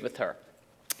agreed with her.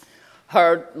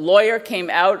 Her lawyer came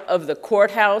out of the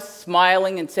courthouse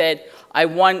smiling and said, I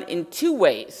won in 2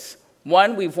 ways.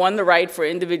 1, we've won the right for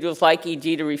individuals like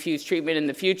E.G. to refuse treatment in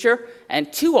the future,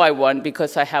 and 2, I won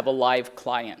because I have a live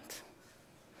client.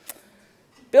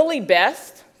 Billy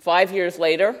Best, 5 years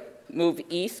later, moved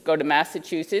east, go to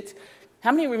Massachusetts.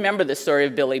 How many remember the story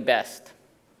of Billy Best?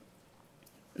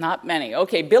 Not many.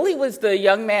 Okay, Billy was the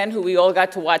young man who we all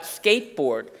got to watch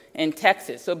skateboard in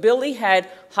Texas. So Billy had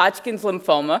Hodgkin's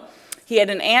lymphoma. He had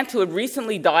an aunt who had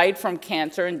recently died from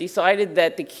cancer and decided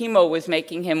that the chemo was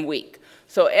making him weak.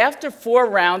 So after 4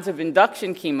 rounds of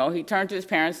induction chemo, he turned to his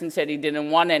parents and said he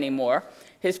didn't want any more.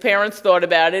 His parents thought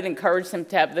about it, encouraged him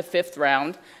to have the 5th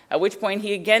round, at which point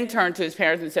he again turned to his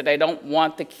parents and said, I don't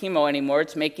want the chemo anymore.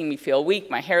 It's making me feel weak.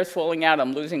 My hair's falling out.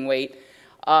 I'm losing weight.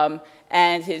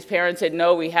 And his parents said,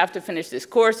 no, we have to finish this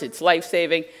course. It's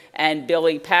life-saving. And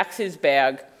Billy packs his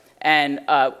bag and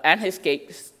his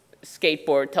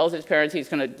skateboard, tells his parents he's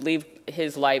going to leave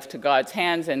his life to God's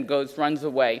hands, and runs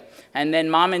away. And then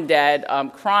mom and dad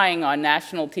crying on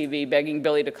national TV, begging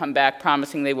Billy to come back,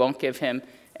 promising they won't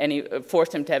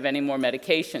force him to have any more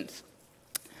medications.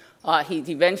 He's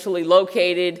eventually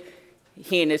located.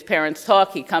 He and his parents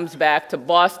talk. He comes back to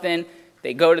Boston.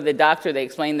 They go to the doctor. They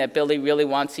explain that Billy really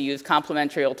wants to use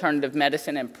complementary alternative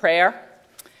medicine and prayer.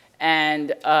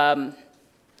 And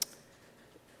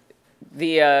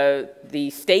the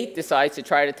state decides to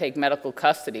try to take medical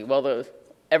custody. Well,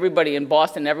 everybody in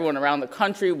Boston, everyone around the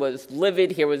country was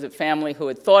livid. Here was a family who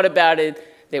had thought about it.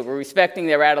 They were respecting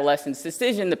their adolescent's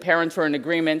decision. The parents were in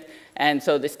agreement. And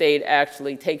so the state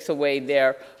actually takes away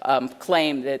their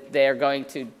claim that they're going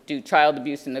to do child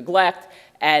abuse and neglect.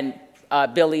 And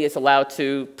Billy is allowed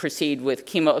to proceed with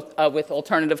with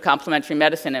alternative complementary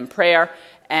medicine and prayer.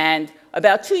 And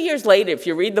about 2 years later, if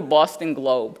you read the Boston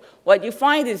Globe, what you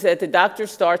find is that the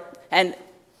doctors start, and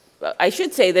I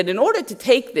should say that in order to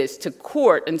take this to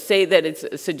court and say that it's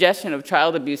a suggestion of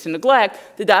child abuse and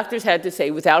neglect, the doctors had to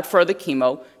say, without further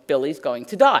chemo, Billy's going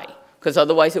to die, because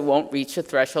otherwise it won't reach the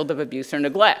threshold of abuse or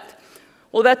neglect.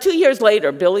 Well, about 2 years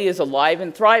later, Billy is alive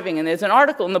and thriving, and there's an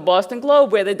article in the Boston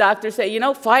Globe where the doctors say,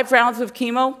 5 rounds of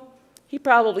chemo, he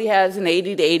probably has an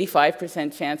 80 to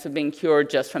 85% chance of being cured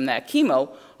just from that chemo.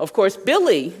 Of course,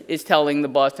 Billy is telling the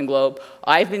Boston Globe,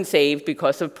 I've been saved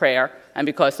because of prayer and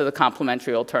because of the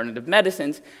complementary alternative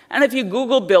medicines. And if you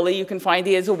Google Billy, you can find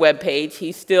he has a webpage.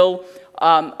 He's still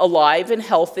alive and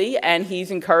healthy, and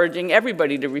he's encouraging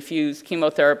everybody to refuse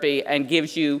chemotherapy and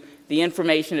gives you the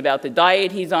information about the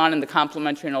diet he's on and the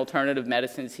complementary and alternative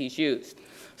medicines he's used.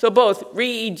 So both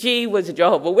Re-E.G. was a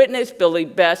Jehovah's Witness. Billy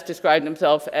Best described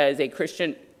himself as a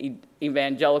Christian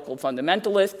evangelical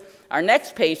fundamentalist. Our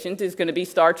next patient is going to be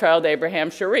star child Abraham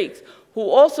Shariks, who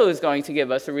also is going to give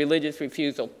us a religious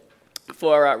refusal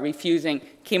for refusing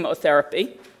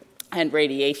chemotherapy and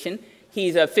radiation.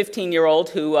 He's a 15-year-old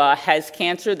who has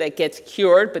cancer that gets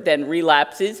cured but then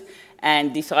relapses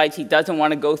and decides he doesn't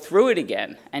want to go through it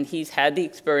again. And he's had the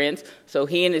experience, so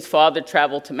he and his father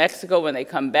travel to Mexico. When they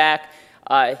come back,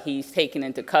 he's taken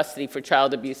into custody for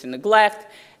child abuse and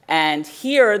neglect. And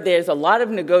here, there's a lot of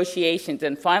negotiations,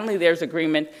 and finally there's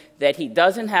agreement that he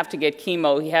doesn't have to get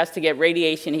chemo, he has to get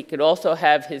radiation. He could also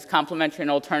have his complementary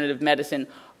and alternative medicine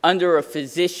under a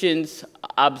physician's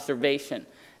observation.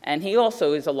 And he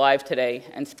also is alive today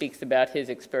and speaks about his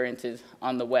experiences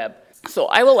on the web. So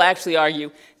I will actually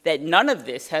argue that none of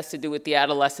this has to do with the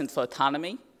adolescent's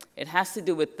autonomy. It has to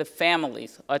do with the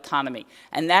family's autonomy.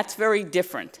 And that's very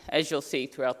different, as you'll see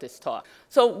throughout this talk.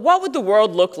 So what would the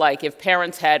world look like if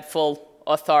parents had full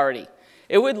authority?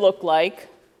 It would look like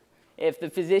if the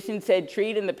physician said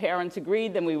treat and the parents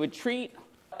agreed, then we would treat.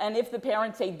 And if the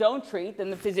parents say don't treat, then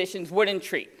the physicians wouldn't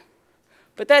treat.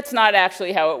 But that's not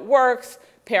actually how it works.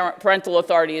 Parental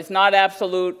authority is not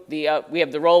absolute. We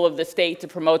have the role of the state to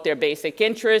promote their basic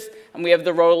interests, and we have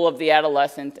the role of the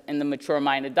adolescent in the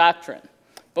mature-minded doctrine.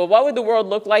 But what would the world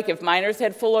look like if minors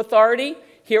had full authority?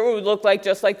 Here it would look like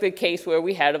just like the case where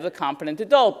we had of the competent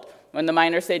adult. When the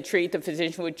minor said treat, the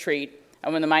physician would treat,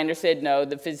 and when the minor said no,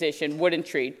 the physician wouldn't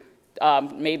treat.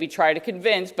 Maybe try to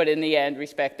convince, but in the end,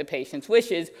 respect the patient's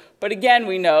wishes. But again,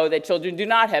 we know that children do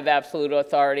not have absolute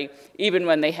authority, even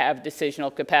when they have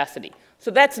decisional capacity. So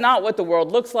that's not what the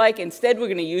world looks like. Instead, we're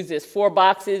going to use this 4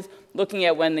 boxes, looking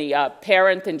at when the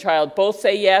parent and child both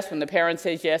say yes, when the parent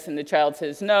says yes and the child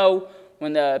says no,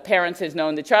 when the parent says no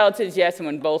and the child says yes, and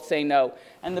when both say no.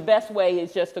 And the best way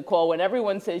is just to call, when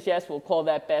everyone says yes, we'll call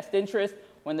that best interest.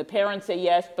 When the parents say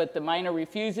yes, but the minor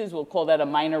refuses, we'll call that a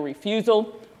minor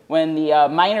refusal. When the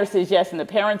minor says yes and the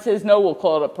parent says no, we'll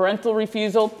call it a parental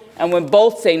refusal. And when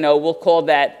both say no, we'll call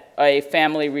that a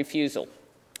family refusal,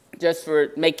 just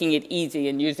for making it easy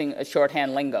and using a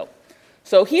shorthand lingo.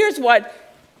 So here is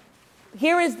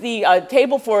the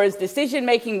table for his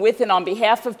decision-making with and on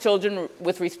behalf of children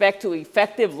with respect to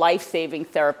effective life-saving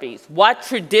therapies. What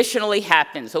traditionally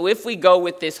happens? So if we go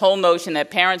with this whole notion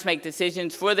that parents make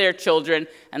decisions for their children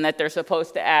and that they're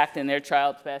supposed to act in their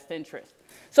child's best interest.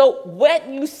 So what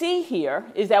you see here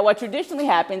is that what traditionally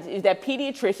happens is that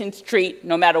pediatricians treat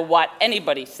no matter what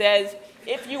anybody says.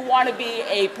 If you want to be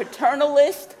a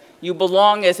paternalist, you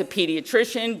belong as a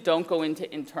pediatrician. Don't go into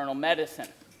internal medicine.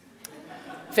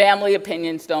 family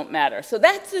opinions don't matter. So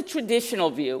that's the traditional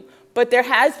view, but there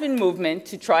has been movement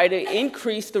to try to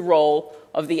increase the role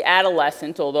of the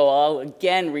adolescent, although I'll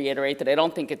again reiterate that I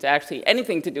don't think it's actually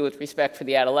anything to do with respect for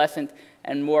the adolescent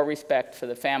and more respect for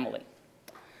the family.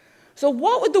 So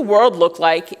what would the world look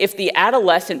like if the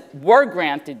adolescent were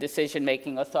granted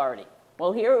decision-making authority?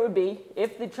 Well, here it would be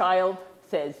if the child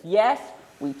says yes,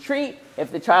 we treat.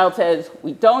 If the child says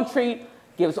we don't treat,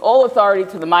 gives all authority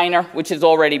to the minor, which has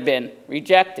already been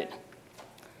rejected.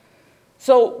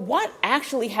 So what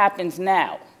actually happens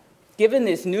now, given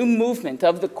this new movement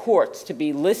of the courts to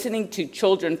be listening to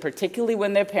children, particularly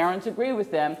when their parents agree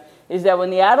with them, is that when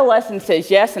the adolescent says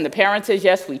yes and the parent says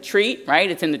yes, we treat, right?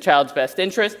 It's in the child's best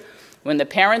interest. When the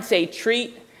parents say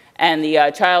treat and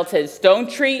the child says don't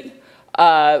treat,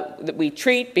 we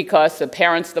treat because the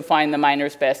parents define the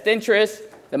minor's best interest.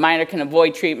 The minor can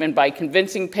avoid treatment by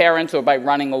convincing parents or by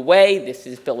running away. This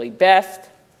is Billy Best.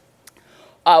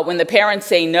 When the parents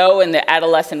say no and the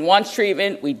adolescent wants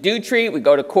treatment, we do treat. We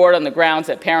go to court on the grounds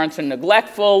that parents are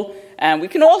neglectful. And we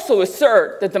can also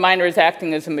assert that the minor is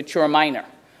acting as a mature minor.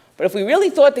 But if we really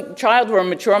thought the child were a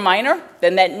mature minor,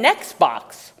 then that next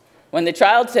box, when the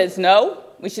child says no,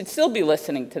 we should still be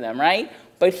listening to them, right?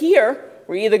 But here,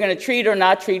 we're either going to treat or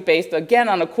not treat based, again,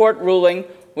 on a court ruling.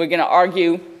 We're going to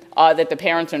argue that the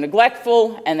parents are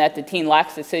neglectful and that the teen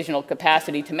lacks decisional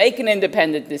capacity to make an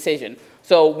independent decision.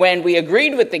 So when we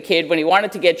agreed with the kid, when he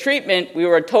wanted to get treatment, we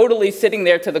were totally sitting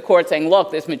there to the court saying,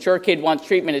 look, this mature kid wants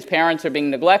treatment, his parents are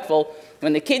being neglectful.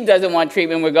 When the kid doesn't want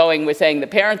treatment, we're saying the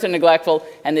parents are neglectful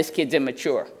and this kid's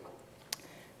immature.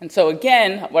 And so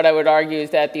again, what I would argue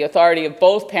is that the authority of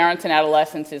both parents and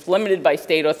adolescents is limited by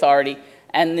state authority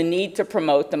and the need to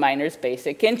promote the minor's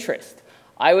basic interest.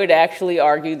 I would actually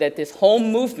argue that this whole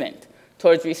movement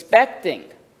towards respecting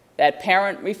that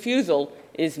parent refusal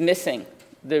is missing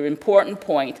the important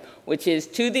point, which is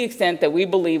to the extent that we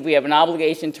believe we have an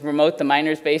obligation to promote the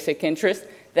minor's basic interest,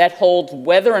 that holds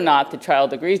whether or not the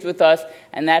child agrees with us,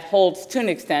 and that holds to an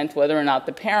extent whether or not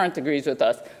the parent agrees with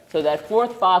us. So that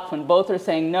fourth box, when both are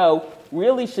saying no,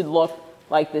 really should look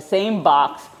like the same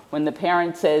box when the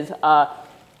parent says,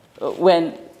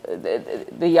 when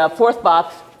the fourth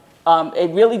box, it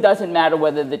really doesn't matter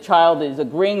whether the child is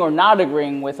agreeing or not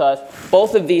agreeing with us.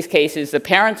 Both of these cases, the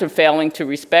parents are failing to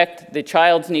respect the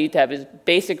child's need to have his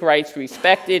basic rights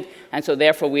respected, and so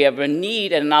therefore we have a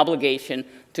need and an obligation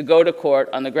to go to court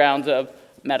on the grounds of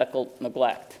medical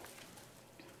neglect.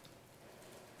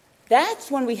 That's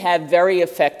when we have very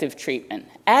effective treatment.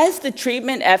 As the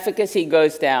treatment efficacy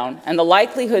goes down and the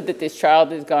likelihood that this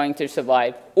child is going to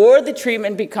survive, or the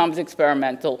treatment becomes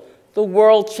experimental, the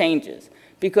world changes.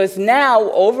 Because now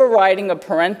overriding a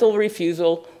parental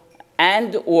refusal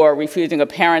and or refusing a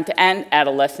parent and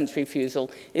adolescent's refusal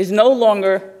is no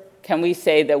longer, can we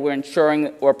say, that we're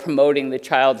ensuring or promoting the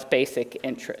child's basic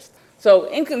interest. So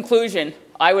in conclusion,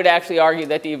 I would actually argue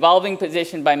that the evolving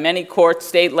position by many courts,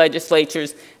 state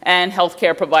legislatures, and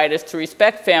healthcare providers to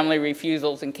respect family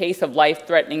refusals in case of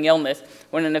life-threatening illness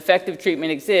when an effective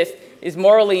treatment exists is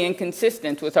morally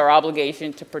inconsistent with our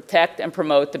obligation to protect and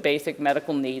promote the basic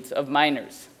medical needs of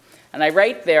minors. And I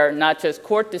write there not just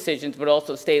court decisions, but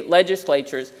also state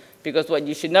legislatures, because what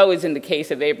you should know is in the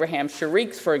case of Abraham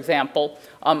Shariks, for example,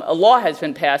 a law has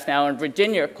been passed now in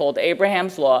Virginia called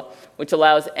Abraham's Law, which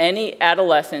allows any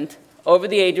adolescent over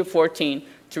the age of 14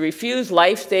 to refuse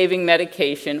life-saving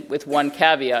medication with one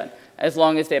caveat, as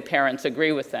long as their parents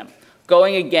agree with them.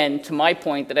 Going again to my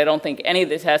point that I don't think any of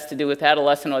this has to do with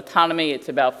adolescent autonomy, it's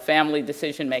about family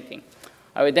decision-making.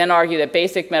 I would then argue that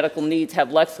basic medical needs have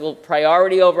lexical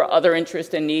priority over other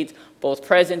interests and needs, both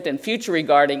present and future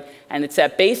regarding, and it's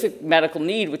that basic medical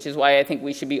need which is why I think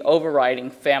we should be overriding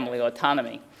family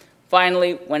autonomy.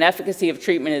 Finally, when efficacy of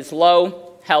treatment is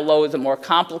low, how low is a more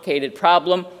complicated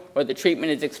problem, or the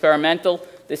treatment is experimental,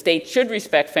 the state should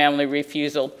respect family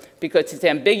refusal because it's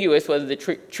ambiguous whether the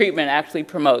treatment actually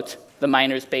promotes the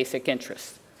minor's basic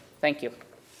interests. Thank you.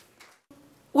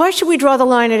 Why should we draw the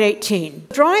line at 18?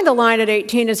 Drawing the line at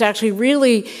 18 is actually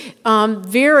really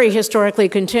very historically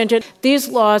contingent. These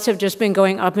laws have just been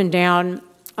going up and down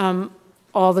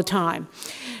all the time.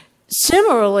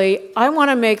 Similarly, I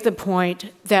want to make the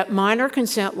point that minor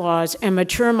consent laws and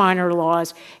mature minor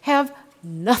laws have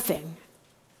nothing,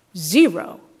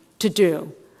 zero, to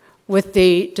do with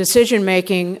the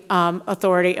decision-making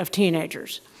authority of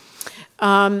teenagers.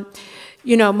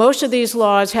 Most of these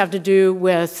laws have to do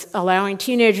with allowing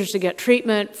teenagers to get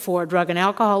treatment for drug and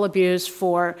alcohol abuse,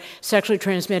 for sexually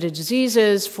transmitted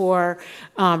diseases, for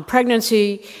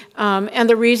pregnancy. And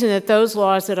the reason that those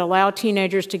laws that allow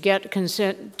teenagers to get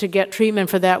treatment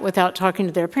for that without talking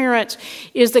to their parents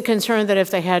is the concern that if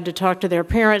they had to talk to their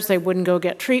parents, they wouldn't go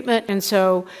get treatment. And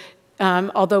so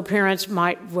although parents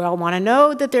might well want to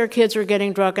know that their kids are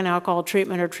getting drug and alcohol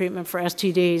treatment or treatment for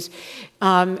STDs,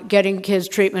 getting kids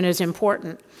treatment is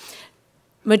important.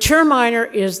 Mature minor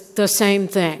is the same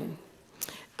thing,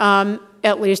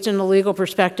 at least in a legal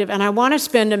perspective. And I want to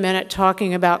spend a minute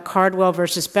talking about Cardwell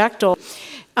versus Bechtel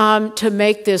to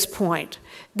make this point.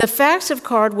 The facts of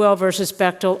Cardwell versus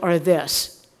Bechtel are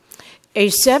this. A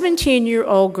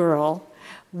 17-year-old girl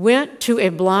went to a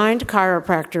blind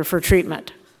chiropractor for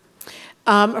treatment.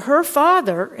 Her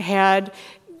father had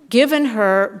given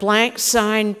her blank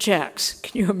signed checks.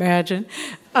 Can you imagine?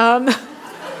 Bad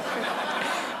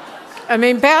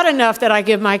enough that I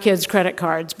give my kids credit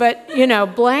cards, but,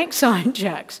 blank signed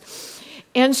checks.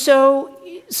 And so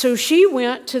she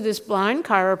went to this blind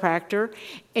chiropractor,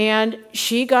 and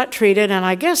she got treated, and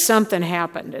I guess something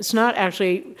happened. It's not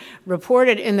actually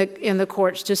reported in the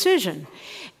court's decision.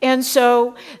 And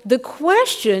so the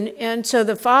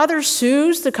father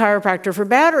sues the chiropractor for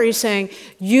battery, saying,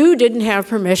 you didn't have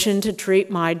permission to treat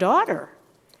my daughter.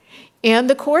 And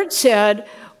the court said,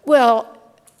 well,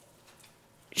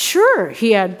 sure,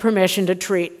 he had permission to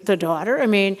treat the daughter.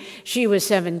 She was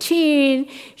 17.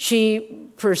 She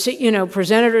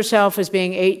presented herself as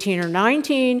being 18 or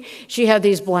 19. She had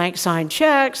these blank signed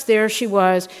checks. There she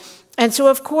was. And so,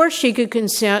 of course, she could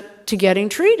consent to getting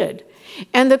treated.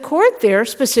 And the court there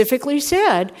specifically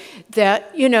said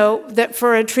that, that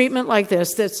for a treatment like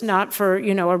this, that's not for,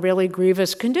 a really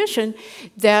grievous condition,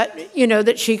 that,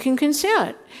 that she can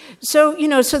consent.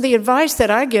 So, so the advice that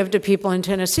I give to people in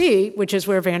Tennessee, which is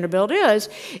where Vanderbilt is,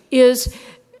 if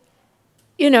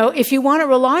you want to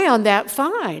rely on that,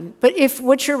 fine. But if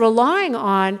what you're relying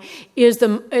on is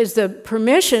the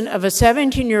permission of a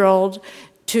 17-year-old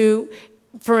to,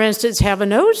 for instance, have a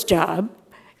nose job,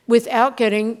 without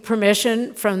getting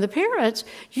permission from the parents,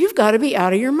 you've got to be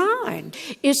out of your mind.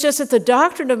 It's just that the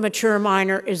doctrine of mature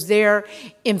minor is there,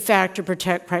 in fact, to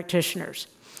protect practitioners.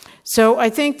 So I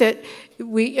think that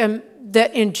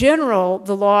that in general,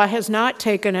 the law has not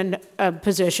taken a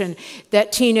position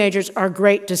that teenagers are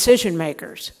great decision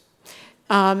makers.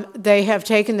 They have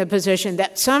taken the position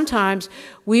that sometimes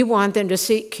we want them to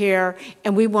seek care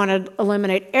and we want to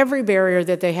eliminate every barrier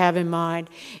that they have in mind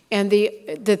and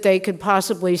that they could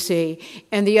possibly see.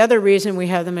 And the other reason we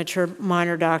have the mature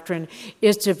minor doctrine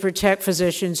is to protect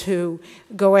physicians who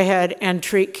go ahead and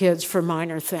treat kids for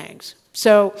minor things.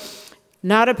 So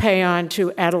not a paean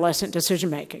to adolescent decision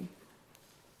making.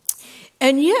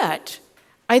 And yet,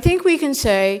 I think we can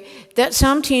say that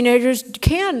some teenagers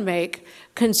can make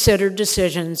considered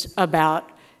decisions about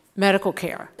medical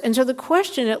care. And so the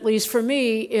question, at least for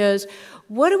me, is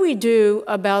what do we do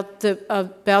about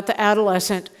the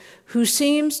adolescent who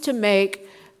seems to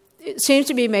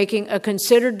be making a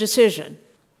considered decision?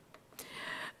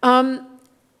 And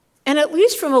at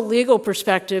least from a legal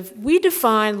perspective, we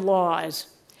define laws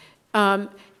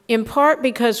in part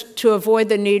because to avoid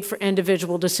the need for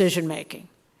individual decision making.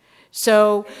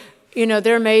 So,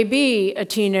 there may be a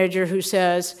teenager who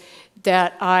says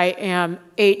that I am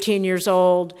 18 years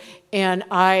old and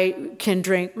I can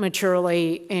drink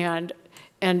maturely and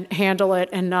handle it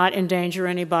and not endanger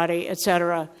anybody, et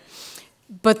cetera.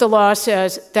 But the law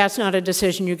says that's not a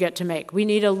decision you get to make. We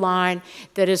need a line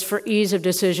that is for ease of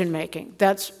decision making.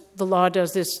 The law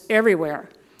does this everywhere.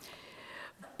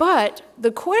 But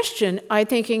the question, I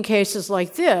think, in cases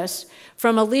like this,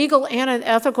 from a legal and an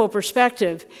ethical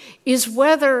perspective, is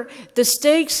whether the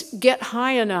stakes get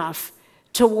high enough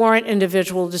to warrant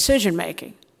individual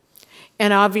decision-making.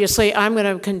 And obviously, I'm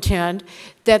going to contend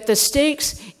that the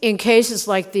stakes in cases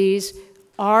like these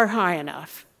are high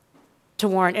enough to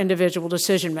warrant individual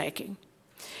decision-making,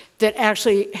 that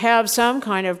actually have some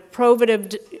kind of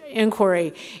probative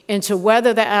inquiry into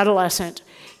whether the adolescent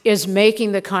is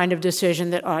making the kind of decision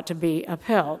that ought to be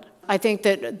upheld. I think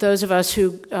that those of us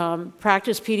who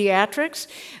practice pediatrics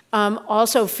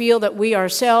also feel that we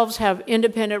ourselves have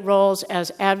independent roles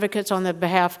as advocates on the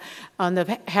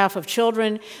behalf of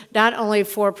children, not only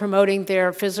for promoting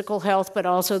their physical health, but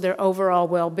also their overall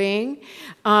well-being.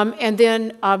 And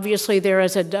then, obviously, there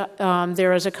is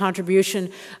a contribution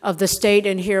of the state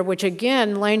in here, which,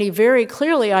 again, Lainie very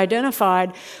clearly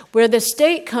identified, where the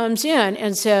state comes in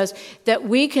and says that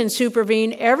we can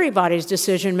supervene everybody's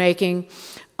decision-making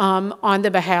on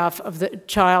the behalf of the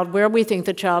child where we think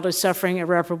the child is suffering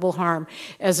irreparable harm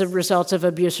as a result of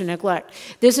abuse or neglect.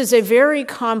 This is a very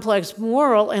complex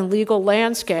moral and legal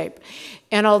landscape.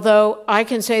 And although I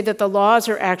can say that the laws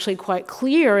are actually quite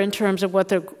clear in terms of what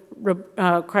the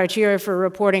criteria for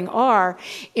reporting are,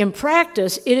 in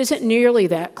practice, it isn't nearly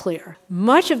that clear.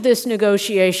 Much of this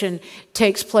negotiation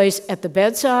takes place at the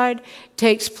bedside,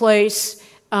 takes place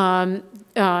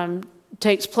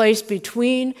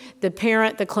between the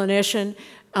parent, the clinician,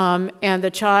 and the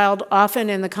child,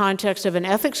 often in the context of an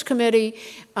ethics committee,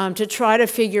 to try to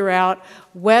figure out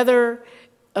whether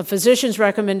a physician's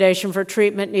recommendation for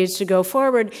treatment needs to go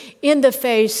forward in the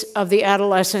face of the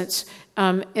adolescent's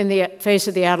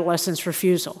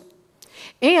refusal.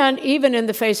 And even in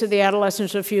the face of the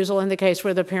adolescent's refusal in the case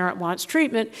where the parent wants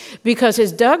treatment, because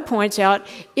as Doug points out,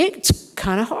 it's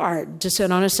kind of hard to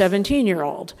sit on a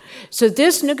 17-year-old. So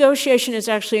this negotiation is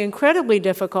actually incredibly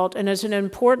difficult and is an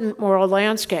important moral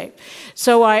landscape.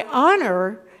 So I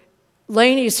honor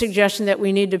Lainie's suggestion that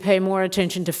we need to pay more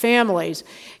attention to families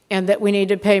and that we need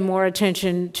to pay more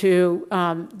attention to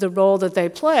the role that they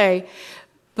play.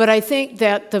 But I think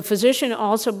that the physician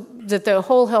also, that the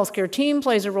whole healthcare team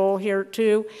plays a role here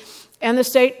too, and the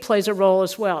state plays a role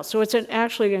as well. So it's an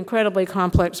actually incredibly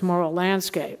complex moral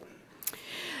landscape.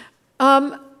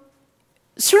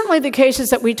 Certainly the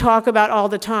cases that we talk about all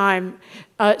the time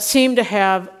seem to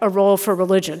have a role for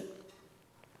religion.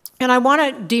 And I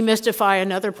want to demystify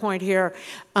another point here,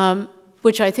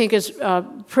 which I think is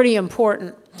pretty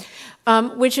important,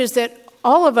 which is that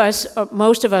all of us,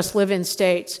 most of us, live in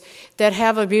states that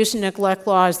have abuse and neglect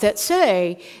laws that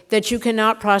say that you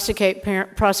cannot prosecute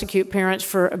parents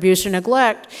for abuse or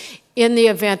neglect in the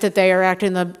event that they are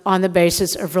acting on the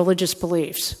basis of religious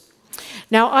beliefs.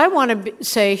 Now, I want to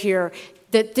say here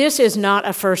that this is not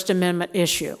a First Amendment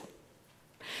issue,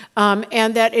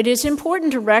 and that it is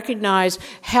important to recognize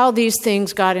how these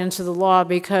things got into the law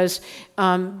because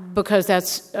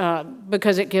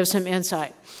it gives some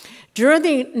insight. During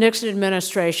the Nixon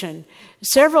administration,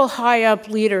 several high-up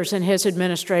leaders in his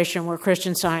administration were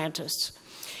Christian Scientists.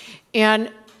 And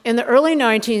in the early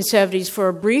 1970s, for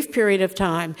a brief period of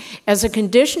time, as a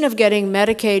condition of getting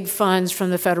Medicaid funds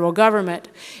from the federal government,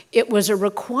 it was a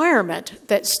requirement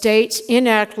that states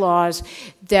enact laws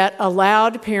that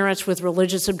allowed parents with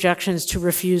religious objections to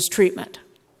refuse treatment.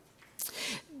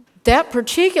 That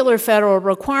particular federal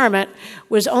requirement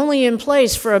was only in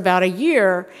place for about a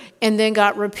year and then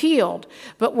got repealed.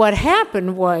 But what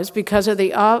happened was, because of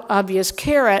the obvious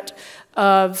carrot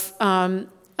of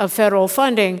federal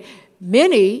funding,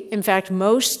 many, in fact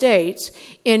most states,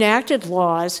 enacted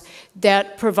laws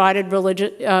that provided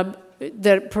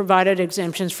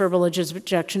exemptions for religious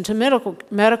objection to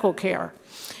medical care.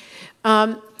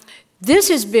 This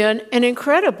has been an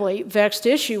incredibly vexed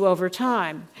issue over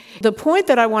time. The point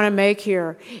that I want to make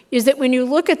here is that when you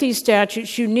look at these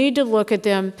statutes, you need to look at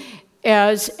them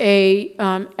as an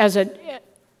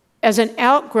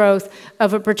outgrowth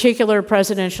of a particular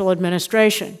presidential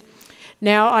administration.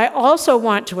 Now, I also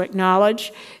want to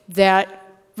acknowledge that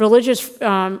religious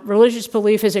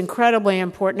belief is incredibly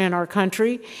important in our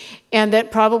country, and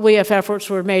that probably if efforts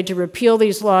were made to repeal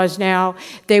these laws now,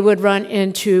 they would run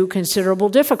into considerable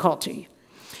difficulty.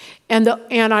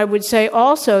 And I would say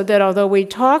also that although we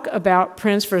talk about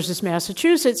Prince versus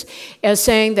Massachusetts as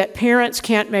saying that parents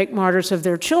can't make martyrs of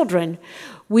their children,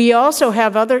 we also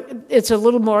have it's a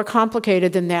little more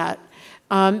complicated than that.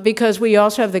 Because we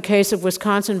also have the case of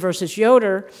Wisconsin versus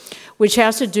Yoder, which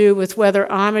has to do with whether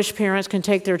Amish parents can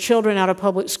take their children out of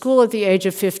public school at the age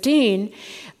of 15,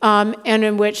 and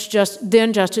in which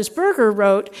then Justice Berger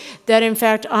wrote that, in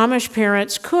fact, Amish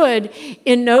parents could,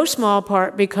 in no small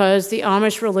part because the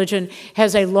Amish religion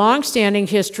has a long-standing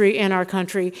history in our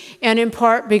country, and in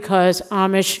part because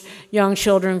Amish young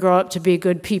children grow up to be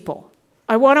good people.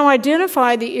 I want to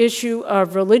identify the issue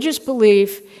of religious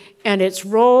belief and its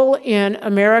role in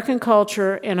American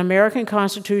culture and American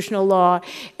constitutional law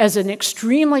as an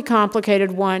extremely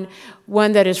complicated one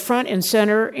that is front and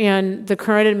center in the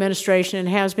current administration and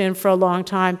has been for a long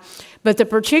time. But the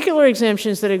particular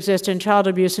exemptions that exist in child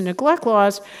abuse and neglect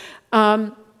laws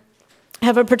have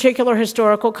a particular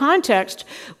historical context,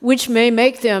 which may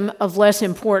make them of less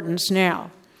importance now.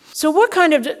 So what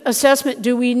kind of assessment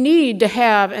do we need to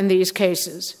have in these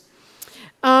cases?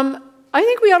 I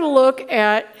think we ought to look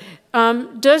at,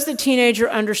 does the teenager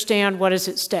understand what is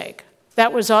at stake?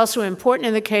 That was also important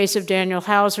in the case of Daniel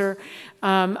Hauser.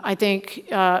 I think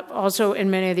also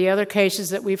in many of the other cases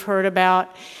that we've heard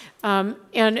about.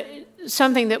 And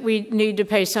something that we need to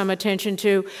pay some attention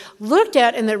to, looked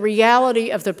at in the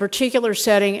reality of the particular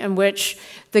setting in which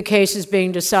the case is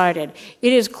being decided.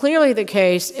 It is clearly the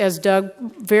case, as Doug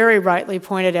very rightly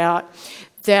pointed out,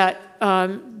 that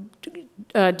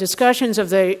discussions of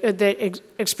the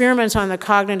experiments on the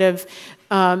cognitive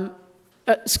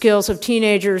skills of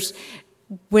teenagers,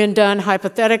 when done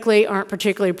hypothetically, aren't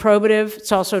particularly probative.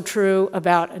 It's also true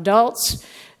about adults.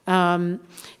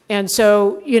 And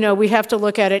so, we have to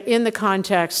look at it in the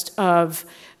context of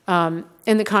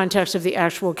the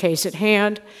actual case at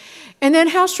hand. And then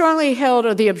how strongly held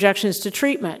are the objections to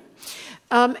treatment?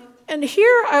 And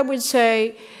here I would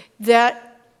say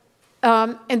that,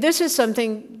 and this is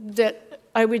something that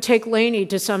I would take Lainie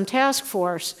to some task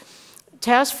for,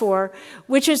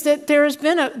 which is that there has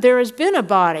been a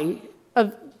body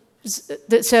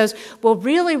that says, well,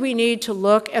 really we need to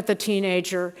look at the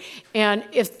teenager and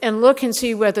look and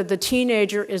see whether the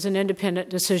teenager is an independent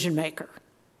decision maker.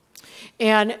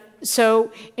 And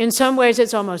so in some ways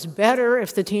it's almost better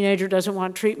if the teenager doesn't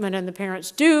want treatment and the parents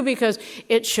do, because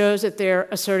it shows that they're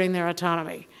asserting their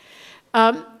autonomy.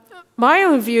 My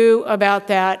own view about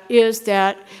that is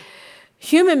that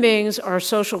human beings are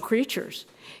social creatures.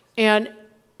 And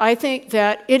I think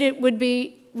that it would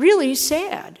be really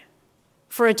sad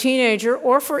for a teenager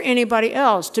or for anybody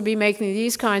else to be making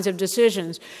these kinds of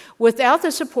decisions without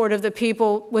the support of the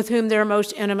people with whom they're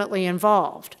most intimately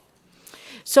involved.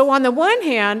 So on the one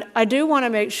hand, I do want to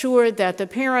make sure that the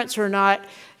parents are not,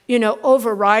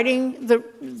 overriding the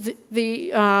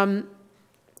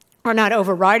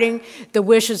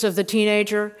wishes of the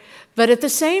teenager, but at the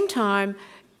same time,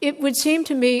 it would seem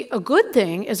to me a good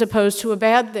thing as opposed to a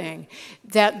bad thing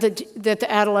that the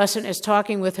adolescent is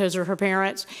talking with his or her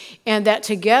parents, and that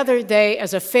together they,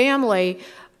 as a family,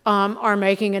 are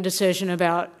making a decision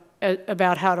about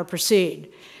how to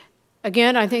proceed.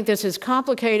 Again, I think this is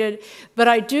complicated, but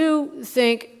I do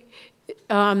think,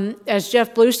 as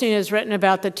Jeff Bluestein has written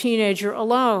about the teenager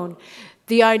alone,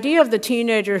 the idea of the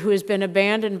teenager who has been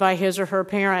abandoned by his or her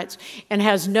parents and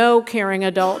has no caring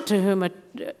adult to whom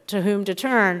to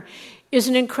turn is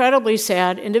an incredibly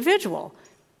sad individual.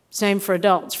 Same for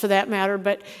adults, for that matter,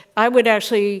 but I would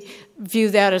actually view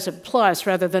that as a plus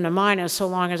rather than a minus, so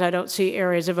long as I don't see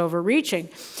areas of overreaching.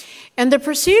 And the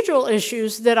procedural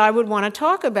issues that I would want to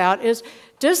talk about is,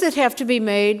 does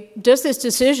this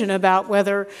decision about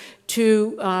whether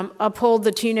to uphold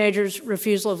the teenager's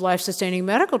refusal of life-sustaining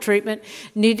medical treatment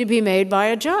need to be made by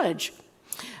a judge?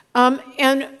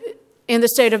 And in the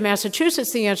state of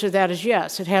Massachusetts, the answer to that is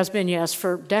yes. It has been yes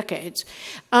for decades.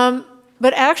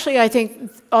 But actually, I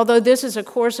think, although this is a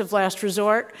course of last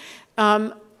resort,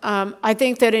 I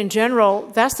think that in general,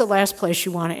 that's the last place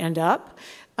you want to end up.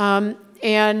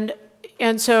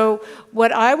 And so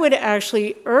what I would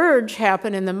actually urge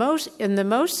happen in the most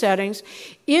settings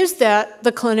is that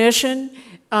the clinician,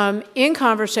 in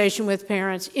conversation with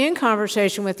parents, in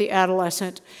conversation with the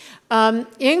adolescent,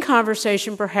 in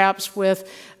conversation perhaps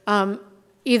with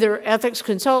either ethics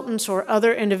consultants or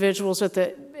other individuals at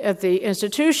the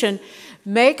institution,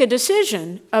 make a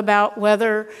decision about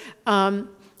whether to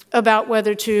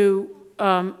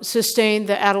sustain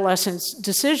the adolescent's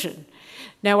decision.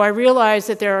 Now, I realize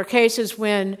that there are cases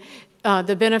when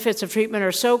the benefits of treatment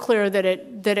are so clear that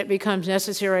it becomes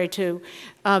necessary to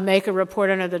make a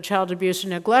report under the child abuse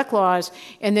and neglect laws,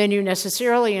 and then you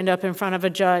necessarily end up in front of a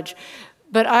judge.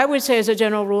 But I would say, as a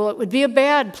general rule, it would be a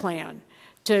bad plan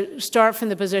to start from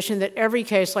the position that every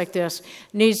case like this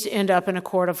needs to end up in a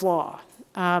court of law.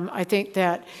 I think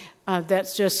that that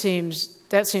seems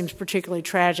particularly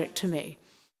tragic to me.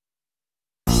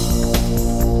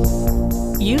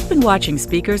 You've been watching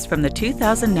speakers from the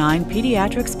 2009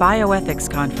 Pediatric Bioethics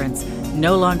Conference,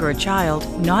 No Longer a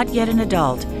Child, Not Yet an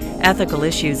Adult, Ethical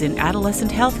Issues in Adolescent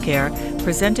Healthcare,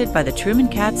 presented by the Treuman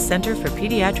Katz Center for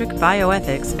Pediatric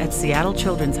Bioethics at Seattle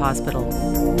Children's Hospital.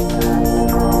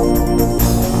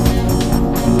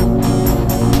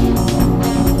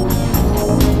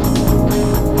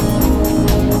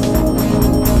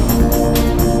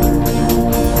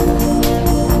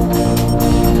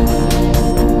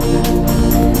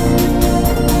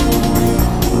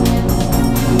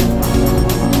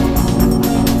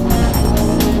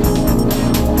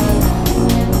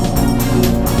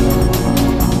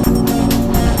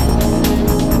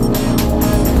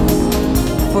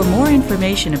 For more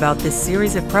information about this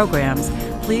series of programs,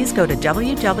 please go to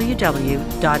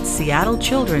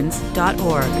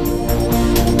www.seattlechildrens.org.